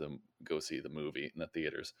went to go see the movie in the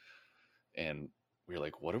theaters, and we were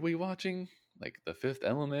like, "What are we watching? Like The Fifth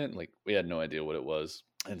Element?" Like we had no idea what it was,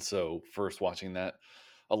 and so first watching that,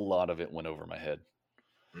 a lot of it went over my head.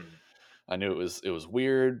 mhm. I knew it was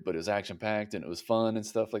weird, but it was action packed and it was fun and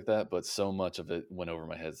stuff like that. But so much of it went over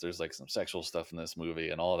my head. There's like some sexual stuff in this movie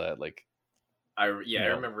and all that. Like Yeah, you I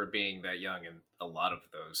know, remember being that young and a lot of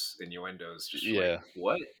those innuendos. Just like, yeah,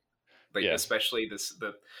 what? Like, yeah, especially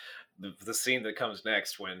the scene that comes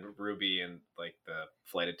next when Ruby and like the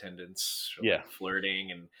flight attendants are yeah, like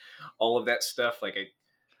flirting and all of that stuff. Like,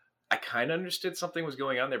 I kind of understood something was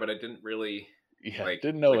going on there, but I didn't really yeah. like.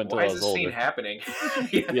 Didn't It's know like, until why I is was this scene older. happening?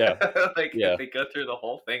 Yeah, Yeah, like yeah, they go through the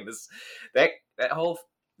whole thing. That whole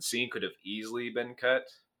scene could have easily been cut,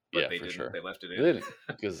 but yeah, they for didn't. sure. They left it They in. didn't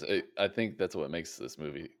because I think that's what makes this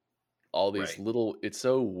movie. All these Right. little, it's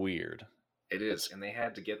so weird. It It's is, and they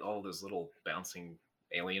had to get all those little bouncing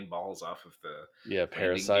alien balls off of the yeah, landing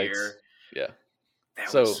parasites. gear. Yeah. That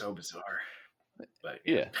was So so bizarre. But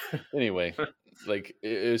yeah. yeah. Anyway, like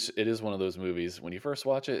it is one of those movies. When you first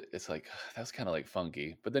watch it, it's like that's kind of like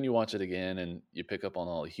funky, but then you watch it again and you pick up on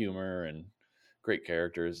all the humor and great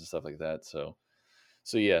characters and stuff like that. So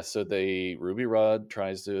yeah. So they Ruby Rod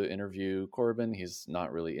tries to interview Corbin. He's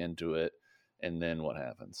not really into it, and then what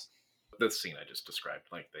happens? The scene I just described,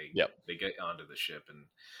 like Yep. they get onto the ship, and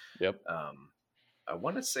Yep. I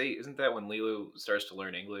want to say, isn't that when Lilu starts to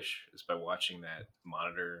learn English? Is by watching that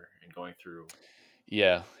monitor and going through.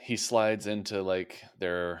 Yeah, he slides into like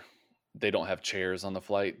they don't have chairs on the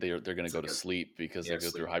flight. They're going to It's go to like a sleep because they yeah, go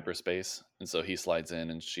through sleeping. hyperspace. And so he slides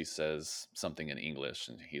in and she says something in English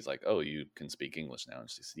and he's like, "Oh, you can speak English now." And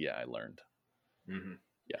she says, "Yeah, I learned." Hmm.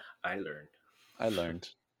 Yeah, I learned, I learned.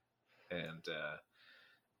 and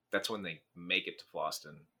that's when they make it to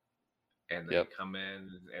Floston, and they Yep. come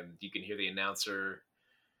in, and you can hear the announcer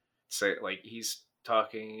say like he's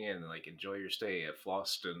talking and like enjoy your stay at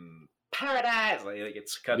Floston Paradise. Like it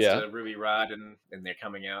cuts Yeah. to Ruby Rod and they're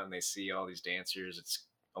coming out and they see all these dancers. It's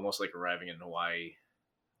almost like arriving in Hawaii.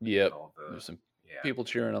 What do you Yep. call the There's some yeah. people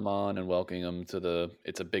cheering him on and welcoming him to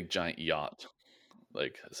it's a big giant yacht,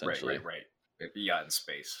 like Right, essentially. right, right. Yacht in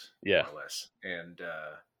space, Yeah. more or less. And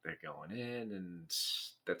they're going in and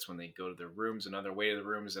that's when they go to their rooms. Another way to the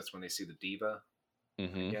rooms, that's when they see the diva, I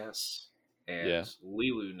Mhm. guess. And Yeah.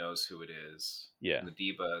 Lilu knows who it is. Yeah. And the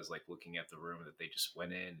diva is like looking at the room that they just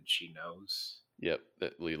went in, and she knows. Yep.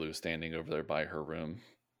 That Lilu's standing over there by her room.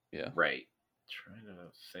 Yeah. Right. Trying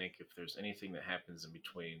to think if there's anything that happens in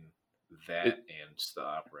between It that and the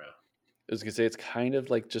opera. was gonna say it's kind of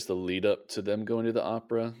like just a lead up to them going to the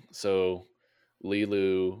opera. So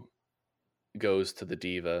Lilu goes to the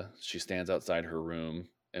diva. She stands outside her room,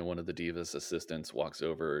 and one of the diva's assistants walks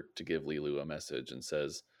over to give Lilu a message and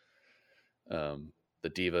says, um, "The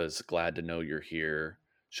diva is glad to know you're here.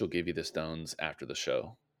 She'll give you the stones after the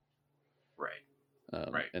show." Right.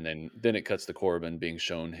 Right. And then it cuts to Corbin being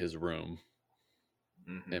shown his room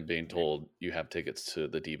and being And told you have tickets to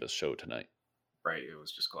the diva's show tonight. right. It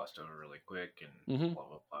was just glossed over really quick, and Mm-hmm. blah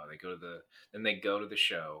blah blah. They go to the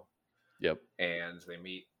show, Yep. and they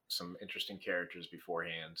meet some interesting characters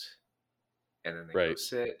beforehand, and then they go Right.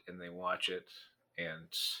 sit and they watch it, and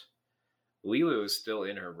Lilu is still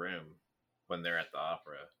in her room when they're at the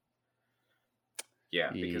opera.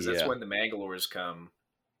 Yeah, because that's Yeah. when the Mangalores come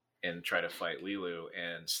and try to fight Lilu,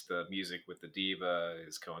 and the music with the diva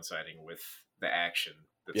is coinciding with the action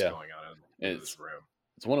that's Yeah. going on in And Lilu's room.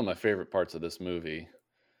 it's one of my favorite parts of this movie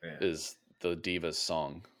Yeah, is the diva's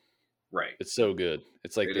song. right. It's so good.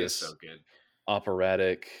 It's like It is so this good.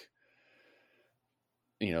 operatic,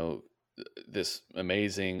 you know, this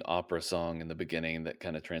amazing opera song in the beginning that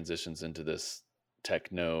kind of transitions into this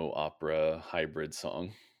techno opera hybrid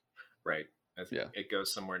song. Right. Yeah. It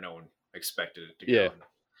goes somewhere no one expected it to Yeah.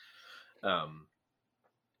 go. Um,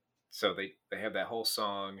 so they have that whole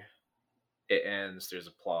song. It ends. There's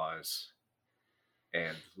applause,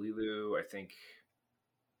 and Lilu, I think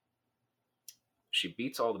she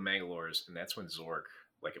beats all the Mangalores, and that's when Zorg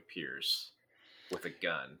like appears with a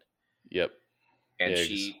gun, Yep. and Yeah.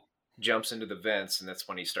 she jumps into the vents, and that's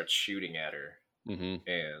when he starts shooting at her, Mm-hmm.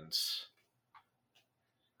 and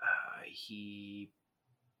he.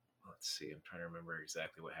 Let's see. I'm trying to remember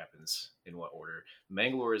exactly what happens in what order.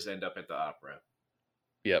 Mangalores end up at the opera.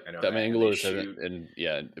 Yep. I know That that, and they Mangalore said it, shoot. and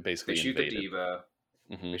yeah, it They basically shoot the invaded. diva.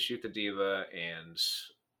 Mm-hmm. They shoot the diva and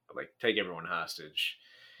like take everyone hostage.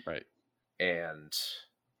 Right. And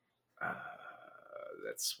uh,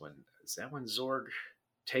 that's when is that when Zorg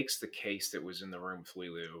takes the case that was in the room with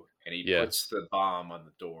Lilu and he Yeah. puts the bomb on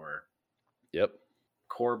the door. Yep.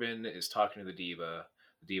 Corbin is talking to the diva.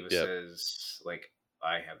 The diva Yep. says, like,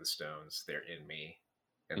 I have the stones, they're in me.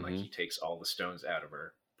 And like Mm-hmm. he takes all the stones out of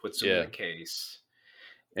her, puts them in Yeah. the case.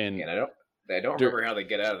 And And I don't remember how they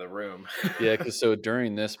get out of the room. yeah, because so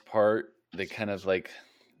during this part, they kind of like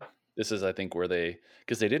this is I think where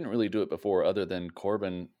because they didn't really do it before, other than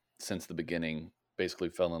Corbin since the beginning basically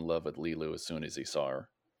fell in love with Lilu as soon as he saw her.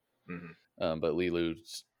 Mm-hmm. But Lilu,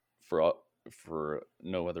 for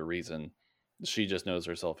no other reason, she just knows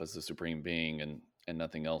herself as the supreme being and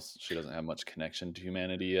nothing else. She doesn't have much connection to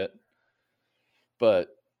humanity yet. But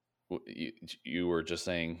you were just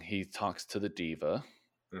saying he talks to the diva,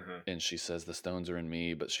 Mm-hmm. and she says the stones are in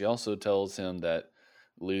me, but she also tells him that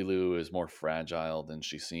Lilu is more fragile than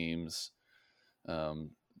she seems.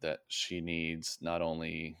 That she needs not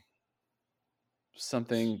only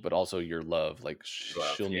something but also your love. Like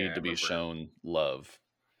Love, she'll yeah, need to be shown love.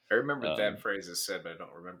 I remember that Um, phrase is said, but I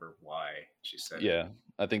don't remember why she said it. yeah,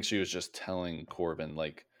 I think she was just telling Corbin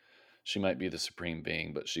like she might be the supreme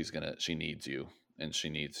being, but she needs you and she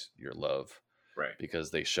needs your love Right.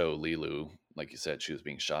 because they show Lilu, like you said, she was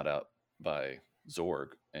being shot out by Zorg,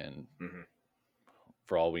 and Mm-hmm.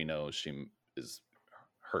 for all we know, she is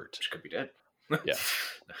hurt. She could be dead. Yeah,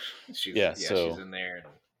 she's yeah. she's So, in there. And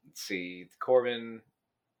let's see, Corbin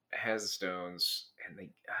has the stones, and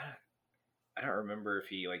I don't remember if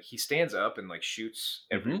he stands up and like shoots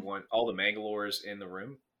mhm. everyone, all the Mangalores in the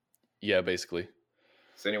room. Yeah, basically,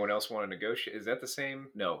 Does anyone else want to negotiate? Is that the same?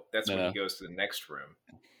 No, that's no, when he no, goes to the next room.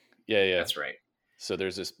 yeah, yeah. That's right. So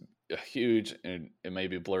there's this a huge, and it may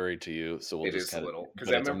be blurry to you, so we'll It just is a kind of, little because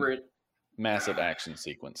but I it's a remember it. massive action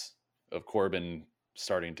sequence of Corbin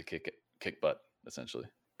starting to kick butt, essentially.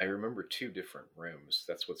 I remember two different rooms.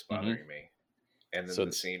 That's what's Hmm. bothering me. And then the So,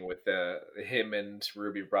 scene with him and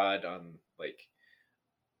Ruby Rod on like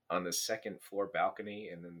on the second floor balcony,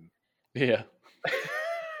 and then yeah,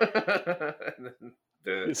 and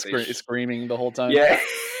then screaming the whole time. yeah,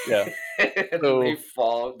 Yeah. and then they So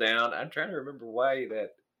fall down. I'm trying to remember why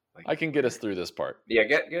that. Like, I can get us through this part. yeah,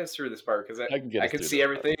 get us through this part because I can get I us could through see this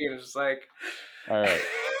part. everything, and it's just like, All right.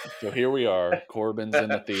 So here we are. Corbin's in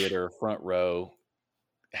the theater, front row,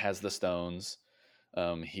 has the stones.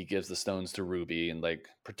 He gives the stones to Ruby and like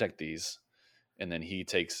protect these. And then he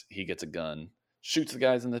gets a gun, shoots the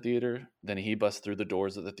guys in the theater. Then he busts through the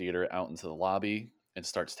doors of the theater out into the lobby and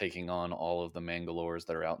starts taking on all of the Mangalores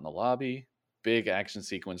that are out in the lobby. Big action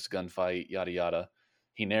sequence, gunfight, yada yada.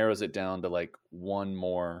 He narrows it down to like one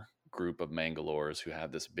more group of Mangalores who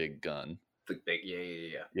have this big gun. the big,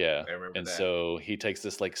 yeah. Yeah. I remember And that. so he takes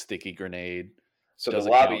this like sticky grenade, So the does a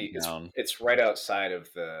lobby countdown. it's right outside of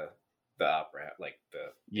the the opera, like the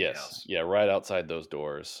main Yes. house. Yeah, right outside those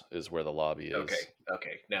doors is where the lobby Okay, is.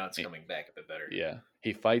 okay. Now it's Eh, coming back a bit better. yeah.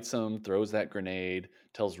 He fights him, throws that grenade,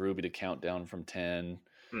 tells Ruby to count down from 10.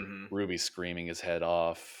 Mm-hmm. Ruby's screaming his head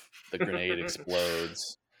off. The grenade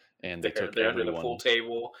explodes, and they took They're under the pool everyone.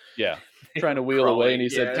 table. Yeah. They Trying were to wheel away, and crawling. he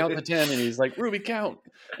said, Yeah. "Count to 10." And he's like, "Ruby, count."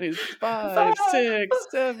 And he's Five. 5, 6,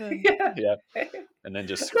 7. Yeah. Yeah. And then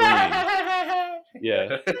just scream. Yeah.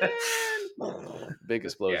 Yeah. 10. Big Yeah.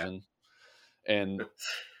 explosion. And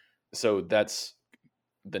so that's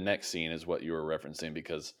the next scene is what you were referencing,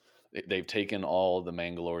 because they've taken all the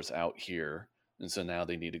Mangalores out here, and so now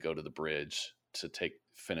they need to go to the bridge to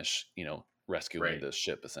finish, rescuing Right. the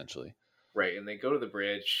ship essentially. Right. And they go to the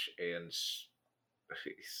bridge, and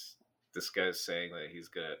this guy's saying that he's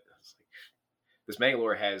gonna. It's like, this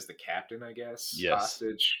Mangalore has the captain, I guess, Yes,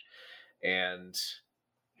 hostage, and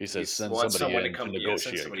he he says send wants somebody someone to in to come. Yeah,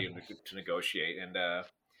 send negotiate. somebody to negotiate. And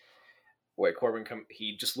wait, Corbin come.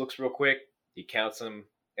 He just looks real quick. He counts them,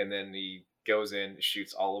 and then he goes in,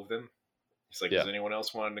 shoots all of them. He's like, Yeah, "Does anyone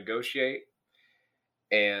else want to negotiate?"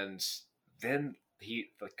 And then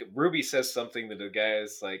Ruby says something to the guy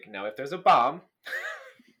is like, "Now, if there's a bomb,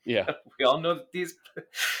 yeah, we all know that these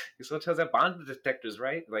hotels have bomb detectors,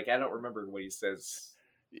 right?" Like, I don't remember what he says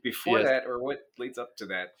before yes, that or what leads up to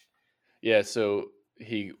that. yeah. So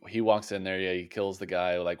he walks in there. Yeah, he kills the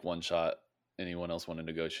guy like one shot. Anyone else want to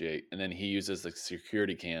negotiate? And then he uses the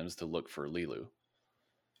security cams to look for Lilu.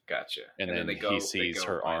 Gotcha. And And then then they he go sees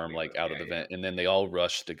her find arm like Lilo. out of Yeah, the yeah. vent, and then they all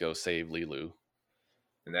rush to go save Lilu.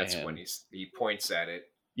 And that's when And he points at it.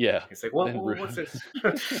 yeah, He's like, then what's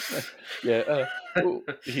this?" yeah, oh,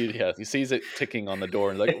 he sees it ticking on the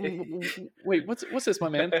door and like, wait, what's this, my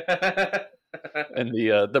man? And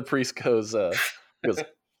the priest goes,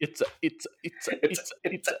 it's a.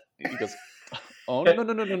 He goes, oh no, no,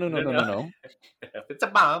 no, no, no, no, no, No, no, no, no. no. It's a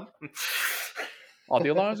bomb. All the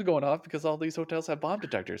alarms are going off because all these hotels have bomb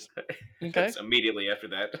detectors. Okay. That's immediately after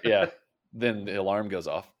Yeah. that. Then the alarm goes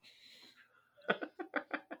off.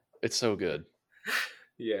 It's so good.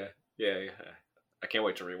 Yeah, yeah, yeah. I can't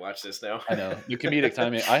wait to rewatch this now. I know the comedic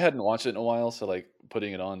timing. I hadn't watched it in a while, so like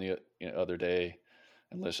putting it on the other day,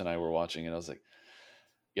 and Lish and I were watching it. I was like,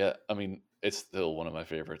 yeah, I mean, it's still one of my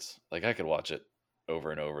favorites. Like I could watch it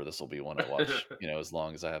over and over. This will be one I watch, as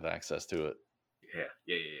long as I have access to it. Yeah,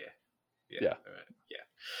 yeah, yeah, yeah, yeah, Yeah.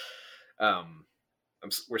 yeah.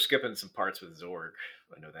 We're skipping some parts with Zorg.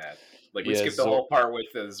 I know that. Like we Yeah. skipped the whole part with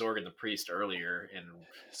Zorg and the priest earlier, and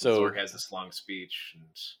So Zorg has this long speech, and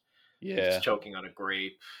he's yeah, choking on a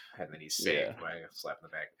grape, and then he's yeah, saved by a slap in the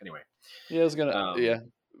back. Anyway, yeah. I was gonna um, yeah,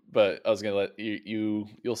 but I was gonna let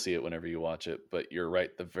you'll see it whenever you watch it. But you're right.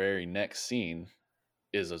 The very next scene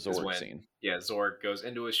is a is Zorg when scene. Zorg goes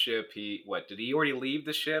into his ship. Did he already leave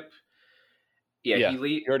the ship? Yeah, Yeah,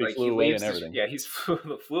 he already he flew away and leaves everything. he's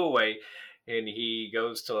flew away, and he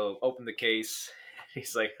goes to open the case.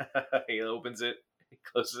 He's like, he opens it, he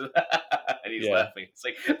closes it, and he's Yeah. laughing. It's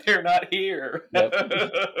like, they're not here. Yep.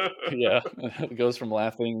 Yeah. It goes from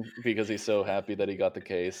laughing because he's so happy that he got the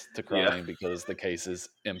case to Yeah, crying because the case is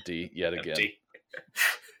empty yet again. empty.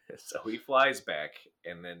 So he flies back,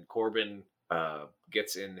 and then Corbin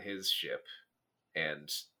gets in his ship, and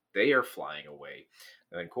they are flying away.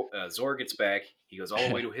 And then Zor gets back. He goes all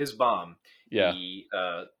the way to his bomb. Yeah. He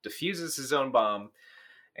diffuses his own bomb,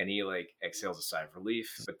 and he like exhales a sigh of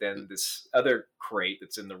relief. But then this other crate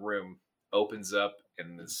that's in the room opens up,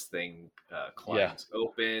 and this thing climbs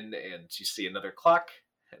open, and you see another clock.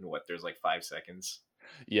 And there's like 5 seconds.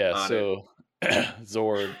 Yeah. On So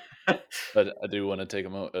Zorg, but I do want to take a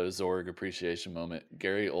Zorg appreciation moment.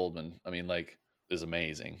 Gary Oldman, I mean, like, is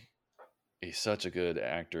amazing. He's such a good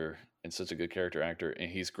actor and such a good character actor, and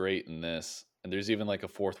he's great in this. And there's even like a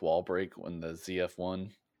fourth wall break when the ZF-1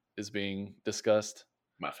 is being discussed.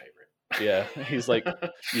 My favorite. Yeah, he's like,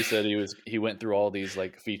 you said he went through all these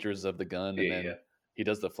like features of the gun, and Yeah, then he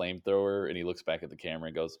does the flamethrower, and he looks back at the camera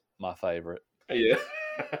and goes, "My favorite." yeah.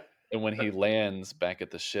 And when he lands back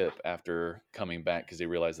at the ship after coming back because he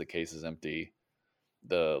realized the case is empty,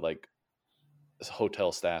 the like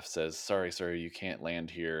hotel staff says, "Sorry, sir, you can't land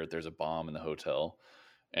here. There's a bomb in the hotel."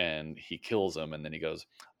 And he kills him, and then he goes,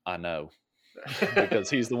 "I know," because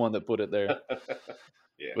he's the one that put it there.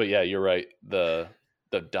 Yeah. But yeah, you're right. The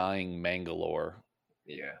dying Mangalore,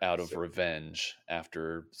 Yeah. out of revenge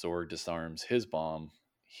after Zorg disarms his bomb,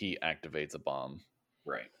 he activates a bomb.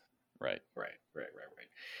 Right. Right.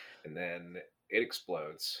 And then it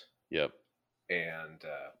explodes. Yep. And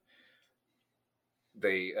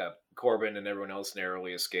they Corbin and everyone else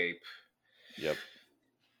narrowly escape. Yep.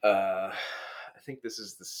 I think this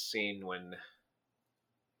is the scene when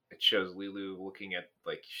it shows Lilu looking at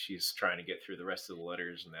like she's trying to get through the rest of the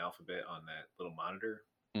letters in the alphabet on that little monitor,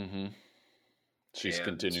 Mm-hmm. She's and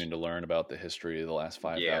continuing to learn about the history of the last yeah,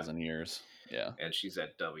 5,000 years. Yeah. and she's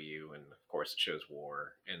at W, and of course it shows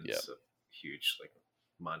war, and Yep. it's a huge like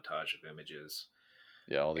montage of images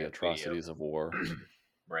Yeah. All the and video, atrocities of war.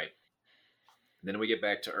 right? And then we get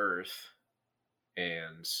back to Earth,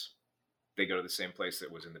 and they go to the same place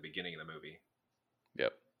that was in the beginning of the movie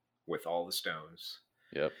Yep. with all the stones,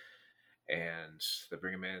 Yep. and they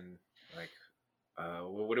bring him in like,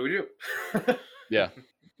 well, what do we do? Yeah.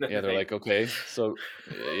 Then Yeah. They're they, like, okay. So,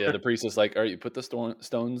 yeah, the priest is like, all right, you put the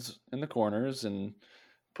stones in the corners and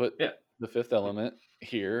put yeah, the fifth element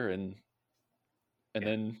here. And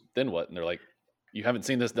yeah. then what? And they're like, you haven't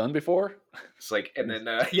seen this done before? It's like, and then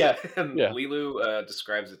yeah, and Yeah. Lilu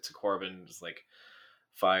describes it to Corbin as like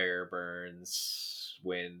fire burns,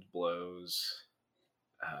 wind blows.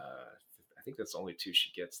 I think that's the only two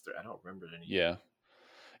she gets there. I don't remember any. Yeah.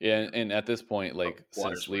 Yeah. Yeah, And at this point, oh, like, since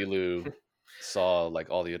water's wet. Lilu saw like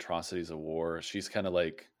all the atrocities of war, she's kind of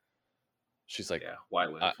like, she's like, Yeah, why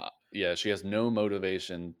live? yeah, she has no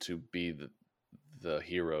motivation to be the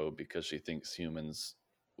hero because she thinks humans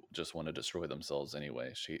just want to destroy themselves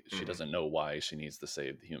anyway. She Hmm. doesn't know why she needs to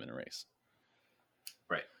save the human race.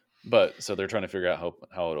 Right. But so they're trying to figure out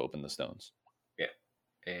how to open the stones. Yeah,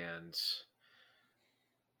 and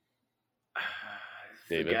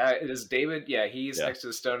the David. guy is David. Yeah, he's Yeah. next to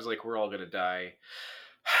the stone. He's like, we're all gonna die,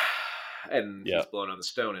 and Yeah. he's blowing on the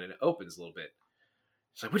stone, and it opens a little bit.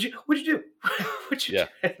 He's like, what'd you do? What'd you do? Yeah.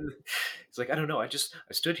 And he's like, I don't know. I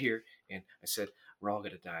stood here and I said, we're all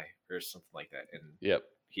gonna die, or something like that. And Yep.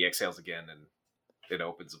 he exhales again, and it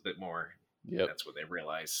opens a bit more. And Yep. that's when they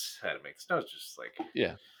realize how to make the snow. It's just like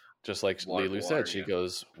Yeah. Just like water, Lilu water. said, she Yeah,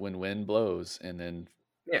 goes, when wind blows and then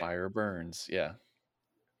yeah, fire burns. Yeah.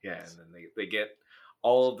 yeah. And then they get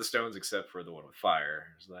all of the stones except for the one with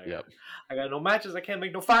fire. It's like, Yep. I got no matches. I can't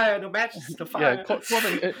make no fire. No matches. No Yeah. fire.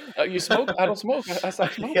 Corbin, you smoke? I don't smoke. I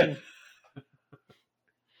stopped Yeah. smoking.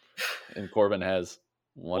 And Corbin has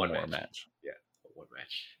one One more match. match. Yeah, one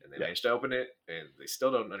match, and they Yeah. managed to open it, and they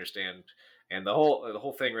still don't understand. And the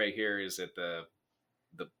whole thing right here is that the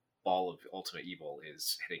ball of ultimate evil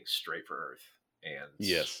is heading straight for Earth, and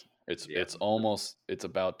Yes. yeah, It's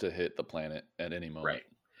about to hit the planet at any moment. right,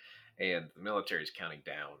 and the military is counting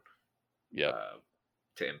down Yep.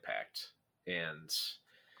 to impact, and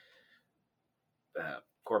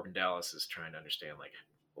Corbin Dallas is trying to understand like,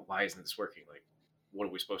 well, why isn't this working? Like, what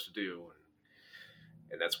are we supposed to do?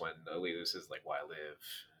 And that's when Alita says like, why live?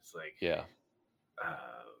 It's like, Yeah. I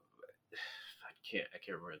can't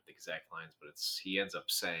remember the exact lines, but he ends up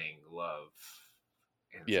saying love,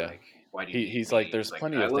 and it's Yeah. like, why do you need He's me? like, there's He's like,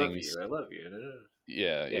 plenty I of love things. you, I love you.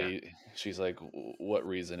 Yeah. Yeah, She's like, what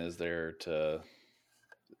reason is there to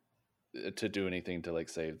do anything to like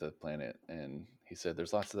save the planet? And he said,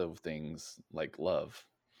 there's lots of things like love.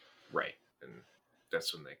 right. And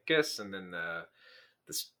that's when they kiss, and then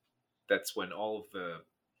this that's when all of the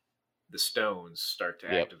stones start to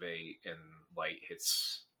Yep. activate, and light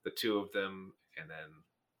hits the two of them, and then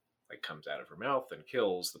like comes out of her mouth and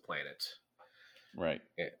kills the planet, Right.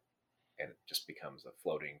 and it just becomes a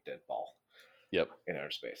floating dead ball Yep. in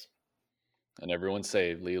outer space. And everyone's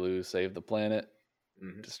saved. Lilu saved the planet,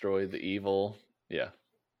 Mm-hmm. destroyed the evil. Yeah.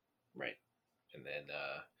 Right. And then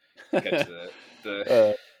cut to the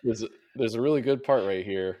uh, there's a really good part right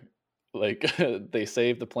here. Like they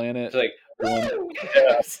save the planet. it's like, Everyone, woo!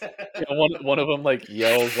 yeah, one of them like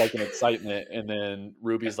yells like an excitement, and then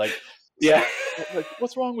Ruby's like, Yeah. like,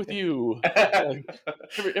 what's wrong with you?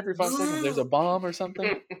 Like every 5 seconds there's a bomb or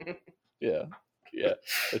something. Yeah, yeah,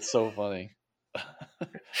 it's so funny.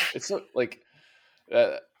 It's so like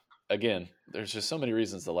uh, again, there's just so many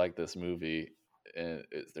reasons to like this movie. And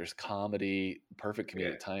there's comedy, perfect Yeah.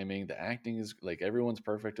 comedic timing. The acting is like everyone's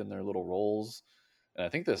perfect in their little roles, and I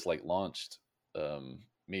think this like launched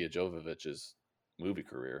Mia Jovovich's movie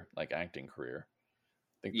career, like acting career.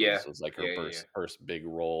 I think Yeah. this was like her Yeah. Yeah. first big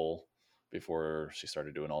role before she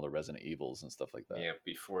started doing all the Resident Evils and stuff like that. Yeah.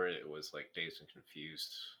 Before it was like Dazed and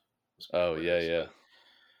Confused. Was Oh before yeah, this, yeah,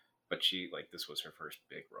 but she like this was her first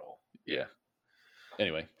big role. yeah.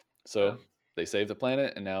 Anyway, so they saved the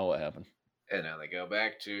planet, and now what happened? And now they go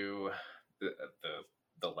back to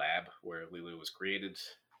the lab where Lulu was created,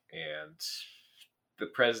 and the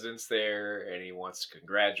president's there, and he wants to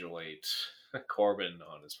congratulate Corbin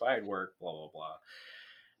on his fine work. Blah blah blah.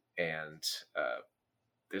 And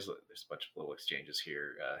there's a bunch of little exchanges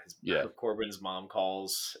here. Yeah. Corbin's mom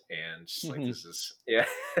calls, and she's like, "This is yeah."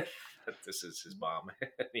 This is his mom.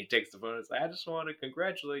 And he takes the phone and is like, I just want to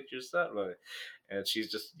congratulate your son. And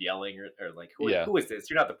she's just yelling or like, Yeah, who is this?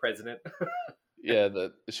 You're not the president. yeah.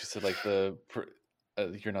 She said like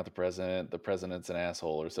you're not the president. The president's an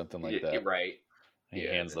asshole or something like You're that. right. He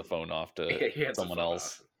Yeah. And hands the phone off to then he hands the someone phone off.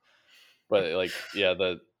 else. But like, yeah,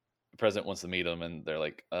 the president wants to meet him, and they're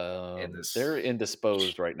like, In they're this,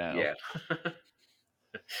 indisposed right now. yeah.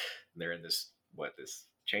 They're in this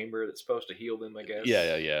chamber that's supposed to heal them, I Yeah, guess.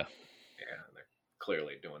 yeah, yeah, Yeah, and they're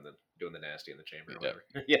clearly doing the nasty in the chamber or yeah.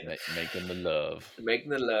 whatever. Yeah, Making the love. making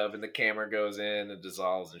the love, and the camera goes in and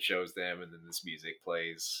dissolves and shows them, and then this music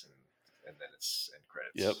plays, and then it's end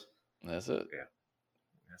Yep, credits. that's it. Yeah,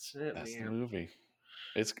 that's it, That's the man. movie.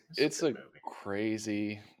 It's It's a it's good a movie.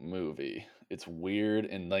 crazy movie. It's weird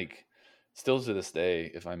and like still to this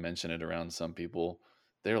day, if I mention it around some people,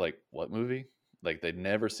 they're like, "What movie?" Like they'd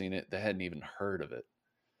never seen it. They hadn't even heard of it.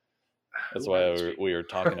 That's Who are why these we people? were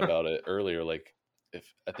talking about it earlier. Like,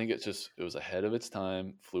 if I think it was ahead of its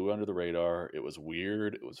time, flew under the radar. It was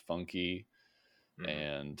weird. It was funky, Hmm.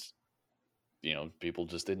 and people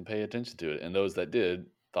just didn't pay attention to it. And those that did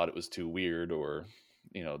thought it was too weird, or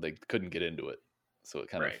they couldn't get into it. So it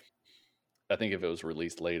kind of, Right. I think if it was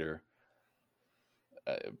released later,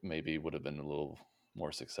 maybe would have been a little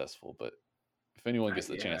more successful. But if anyone gets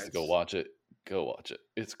the Yeah, chance to it's go watch it.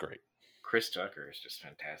 It's great. Chris Tucker is just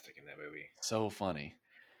fantastic in that movie. So funny.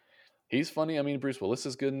 He's funny. I mean, Bruce Willis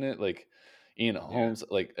is good in it. Like Ian Yeah. Holmes,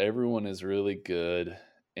 like everyone is really good,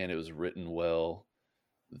 and it was written well.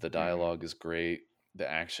 The Hmm. dialogue is great. The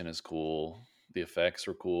action is cool. The effects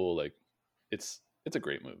are cool. Like it's a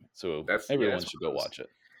great movie. So That's yeah. everyone should go watch it.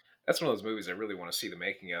 That's one of those movies I really want to see the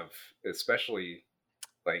making of, especially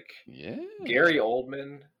like Gary Yeah.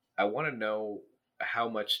 Oldman. I want to know how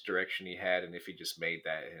much direction he had and if he just made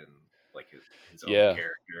that in like his own Yeah.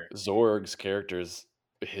 character. Zorg's character's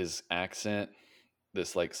his accent,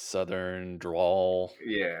 this like southern drawl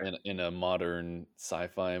Yeah, in a modern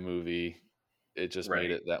sci-fi movie, it just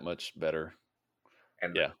made right. it that much better.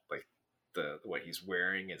 And Yeah. the what he's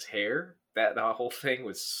wearing, his hair, that the whole thing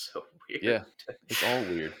was so weird. Yeah. It's all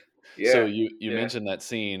weird. So Yeah, you yeah. mentioned that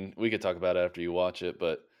scene. We could talk about it after you watch it,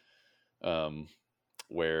 but um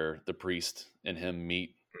where the priest and him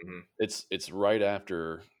meet. Hmm. It's right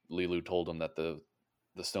after Lilu told him that the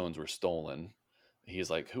stones were stolen. He's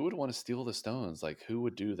like, "Who would want to steal the stones? Like, who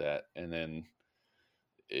would do that?" And then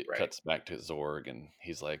it Right. cuts back to Zorg, and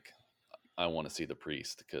he's like, "I want to see the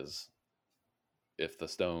priest because if the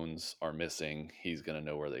stones are missing, he's gonna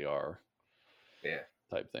know where they are." Yeah.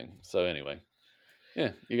 Type thing. So anyway,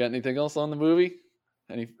 yeah. You got anything else on the movie?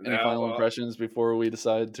 Any No, final well, impressions before we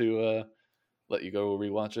decide to let you go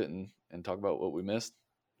rewatch it and talk about what we missed?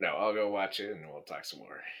 no, I'll go watch it and we'll talk some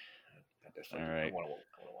more. I All definitely do. right. I want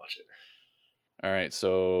to watch it. All right,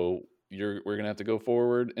 so we're gonna have to go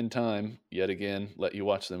forward in time yet again. Let you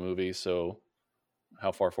watch the movie. So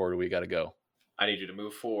how far forward do we got to go? I need you to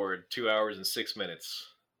move forward 2 hours and 6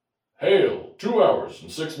 minutes. Hail, 2 hours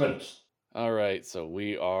and 6 minutes. All right, so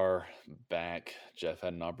we are back. Jeff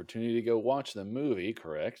had an opportunity to go watch the movie,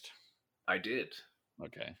 correct? I did.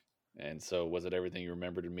 Okay, and so was it everything you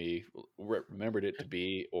remembered it to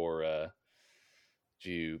be, or did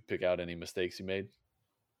you pick out any mistakes you made?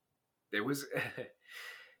 There was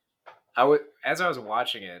I would as I was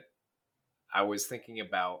watching it, I was thinking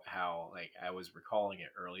about how like I was recalling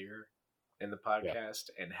it earlier in the Yeah, podcast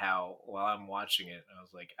and how while I'm watching it, I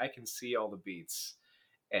was like, I can see all the beats,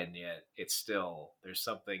 and yet it's still there's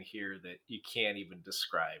something here that you can't even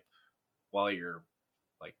describe while you're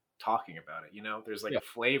like talking about it. There's like yeah. a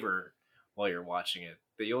flavor while you're watching it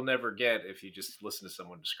that you'll never get if you just listen to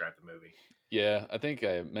someone describe the movie. Yeah, I think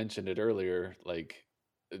I mentioned it earlier. Like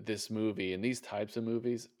this movie and these types of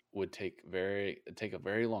movies would take a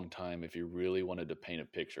very long time if you really wanted to paint a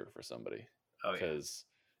picture for somebody, Oh yeah. because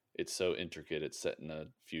it's so intricate. It's set in a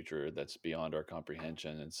future that's beyond our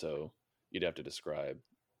comprehension, and so you'd have to describe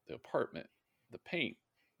the apartment, the paint,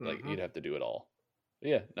 like Hmm. you'd have to do it all.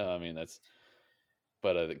 Yeah, no, I mean that's,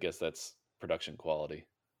 but I guess that's production quality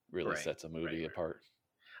really Right. sets a Right. movie Right. apart.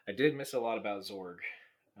 I did miss a lot about Zorg.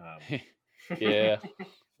 Yeah,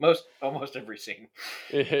 Most almost every scene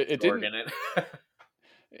it Zorg didn't in it.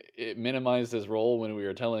 it minimized his role when we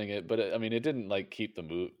were telling it, but I mean, it didn't like keep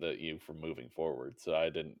you from moving forward. So I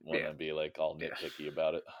didn't want Yeah. to be like all Yeah. nitpicky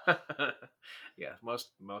about it. Yeah,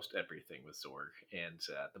 most everything with Zorg and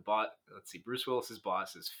the bot. Let's see, Bruce Willis's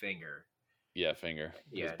boss is Finger. Yeah, Finger,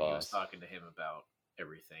 Yeah, his and he was boss, talking to him about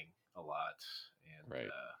everything a lot. And right?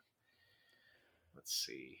 let's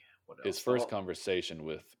see what His else. first conversation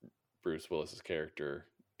with Bruce Willis's character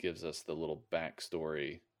gives us the little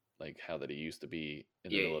backstory, like how that he used to be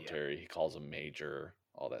in the Yeah, yeah, yeah. military. He calls him major,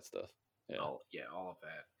 all that stuff. Yeah. All of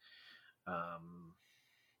that.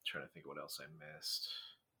 Trying to think what else I missed.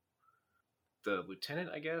 The lieutenant,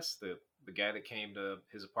 I guess, the guy that came to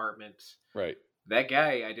his apartment. Right. That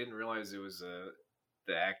guy, I didn't realize it was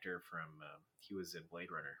the actor from he was in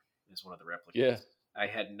Blade Runner as one of the Yeah. replicants. I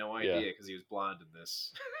had no Yeah. idea because he was blonde in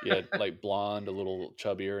this. Yeah, like blonde, a little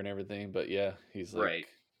chubbier and everything, but yeah, he's like Right.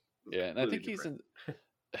 yeah, and I Completely think he's different. in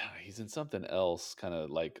he's in something else kind of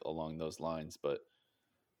like along those lines, but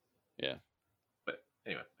yeah. But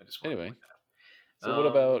anyway, I just wanted to Anyway, point that so out. what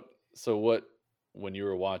about so what when you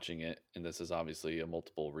were watching it, and this is obviously a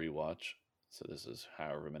multiple rewatch, so this is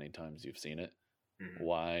however many times you've seen it, Mhm.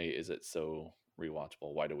 why is it so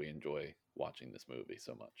rewatchable? Why do we enjoy watching this movie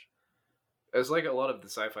so much? It was like a lot of the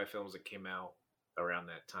sci-fi films that came out around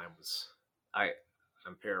that time was I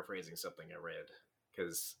I'm paraphrasing something I read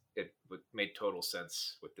because made total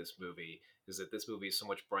sense with this movie is that this movie is so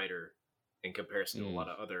much brighter in comparison to a Mm, lot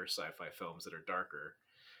of other sci-fi films that are darker.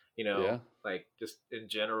 yeah. Like just in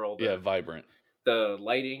general Yeah, vibrant. the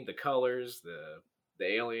lighting, the colors, the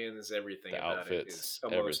aliens, everything The about it outfits, is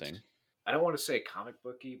almost everything. I don't want to say comic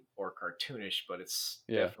booky or cartoonish, but it's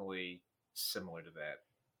Yeah. definitely similar to that.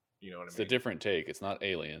 You know what It's a different take. It's not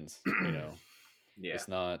aliens, I mean? Yeah. It's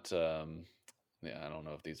not yeah, I don't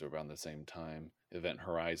know if these are around the same time. Event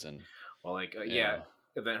Horizon. Well, like yeah, Yeah.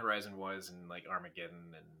 Event Horizon was, and like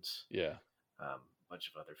Armageddon, and Yeah. a bunch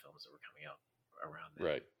of other films that were coming out around then.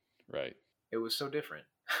 Right. Right. It was so different.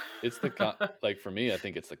 It's like for me, I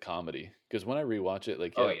think it's the comedy because when I rewatch it,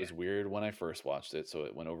 like Oh yeah, it yeah, was weird when I first watched it, so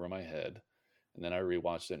it went over my head, and then I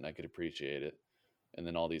rewatched it and I could appreciate it, and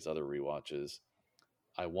then all these other rewatches,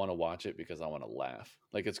 I want to watch it because I want to laugh.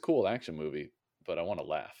 Like it's a cool action movie, but I want to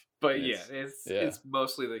laugh, but and yeah, it's yeah, it's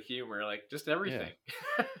mostly the humor, like just yeah, everything.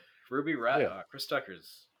 Ruby Riot, yeah, Chris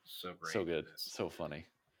Tucker's so great so in good, this. so funny.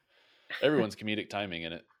 Everyone's comedic timing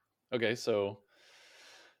in it. Okay, so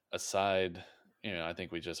aside, I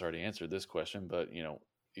think we just already answered this question, but do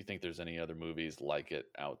you think there's any other movies like it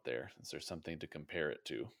out there? Is there something to compare it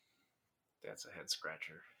to? That's a head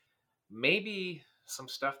scratcher. Maybe some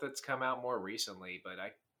stuff that's come out more recently, but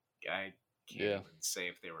I can't Yeah, even say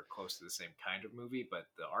if they were close to the same kind of movie. But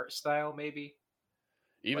the art style, maybe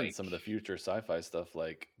even like some of the future sci-fi stuff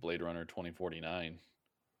like Blade Runner 2049, like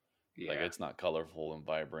yeah, it's not colorful and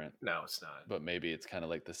vibrant, no, it's not. but maybe it's kind of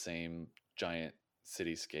like the same giant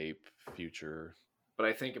cityscape future. But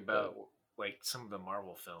I think But about like some of the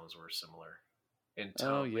Marvel films were similar in oh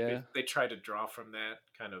tone. Like yeah, they tried to draw from that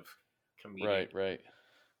kind of comedic right, right.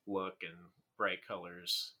 look and bright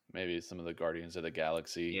colors. Maybe some of the Guardians of the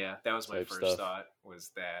Galaxy Yeah, that was my type first stuff. thought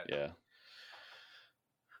was that. Yeah,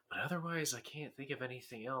 But otherwise, I can't think of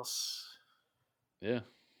anything else. yeah.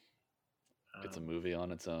 It's a Um, movie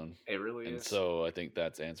on its own. it really And is. so I think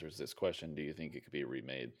that answers this question. Do you think it could be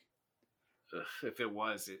remade? Ugh, if it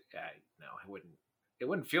was, no, it wouldn't. It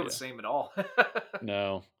wouldn't feel the Yeah. same at all.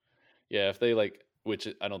 No. Yeah, if they like, which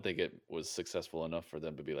I don't think it was successful enough for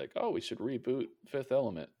them to be like, oh, we should reboot Fifth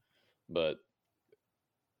Element. But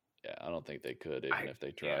yeah, I don't think they could, even if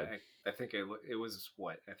they Yeah, tried. I think it was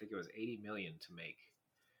what I think it was 80 million to make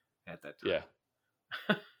at that Yeah.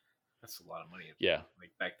 time. That's a lot of money. Yeah.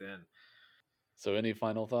 Like back then. So, any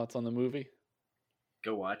final thoughts on the movie?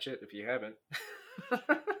 Go watch it if you haven't.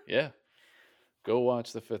 Yeah. Go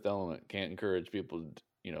watch The Fifth Element. Can't encourage people,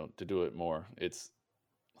 to do it more. It's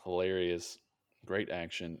hilarious, great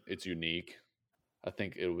action. It's unique. I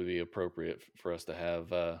think it would be appropriate for us to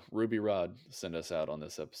have Ruby Rod send us out on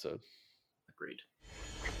this episode. Agreed.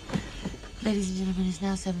 Ladies and gentlemen, it's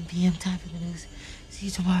now 7 p.m. Time for the news. See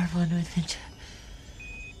you tomorrow for a new adventure.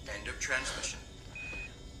 End of transmission.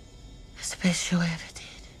 It's the best show I ever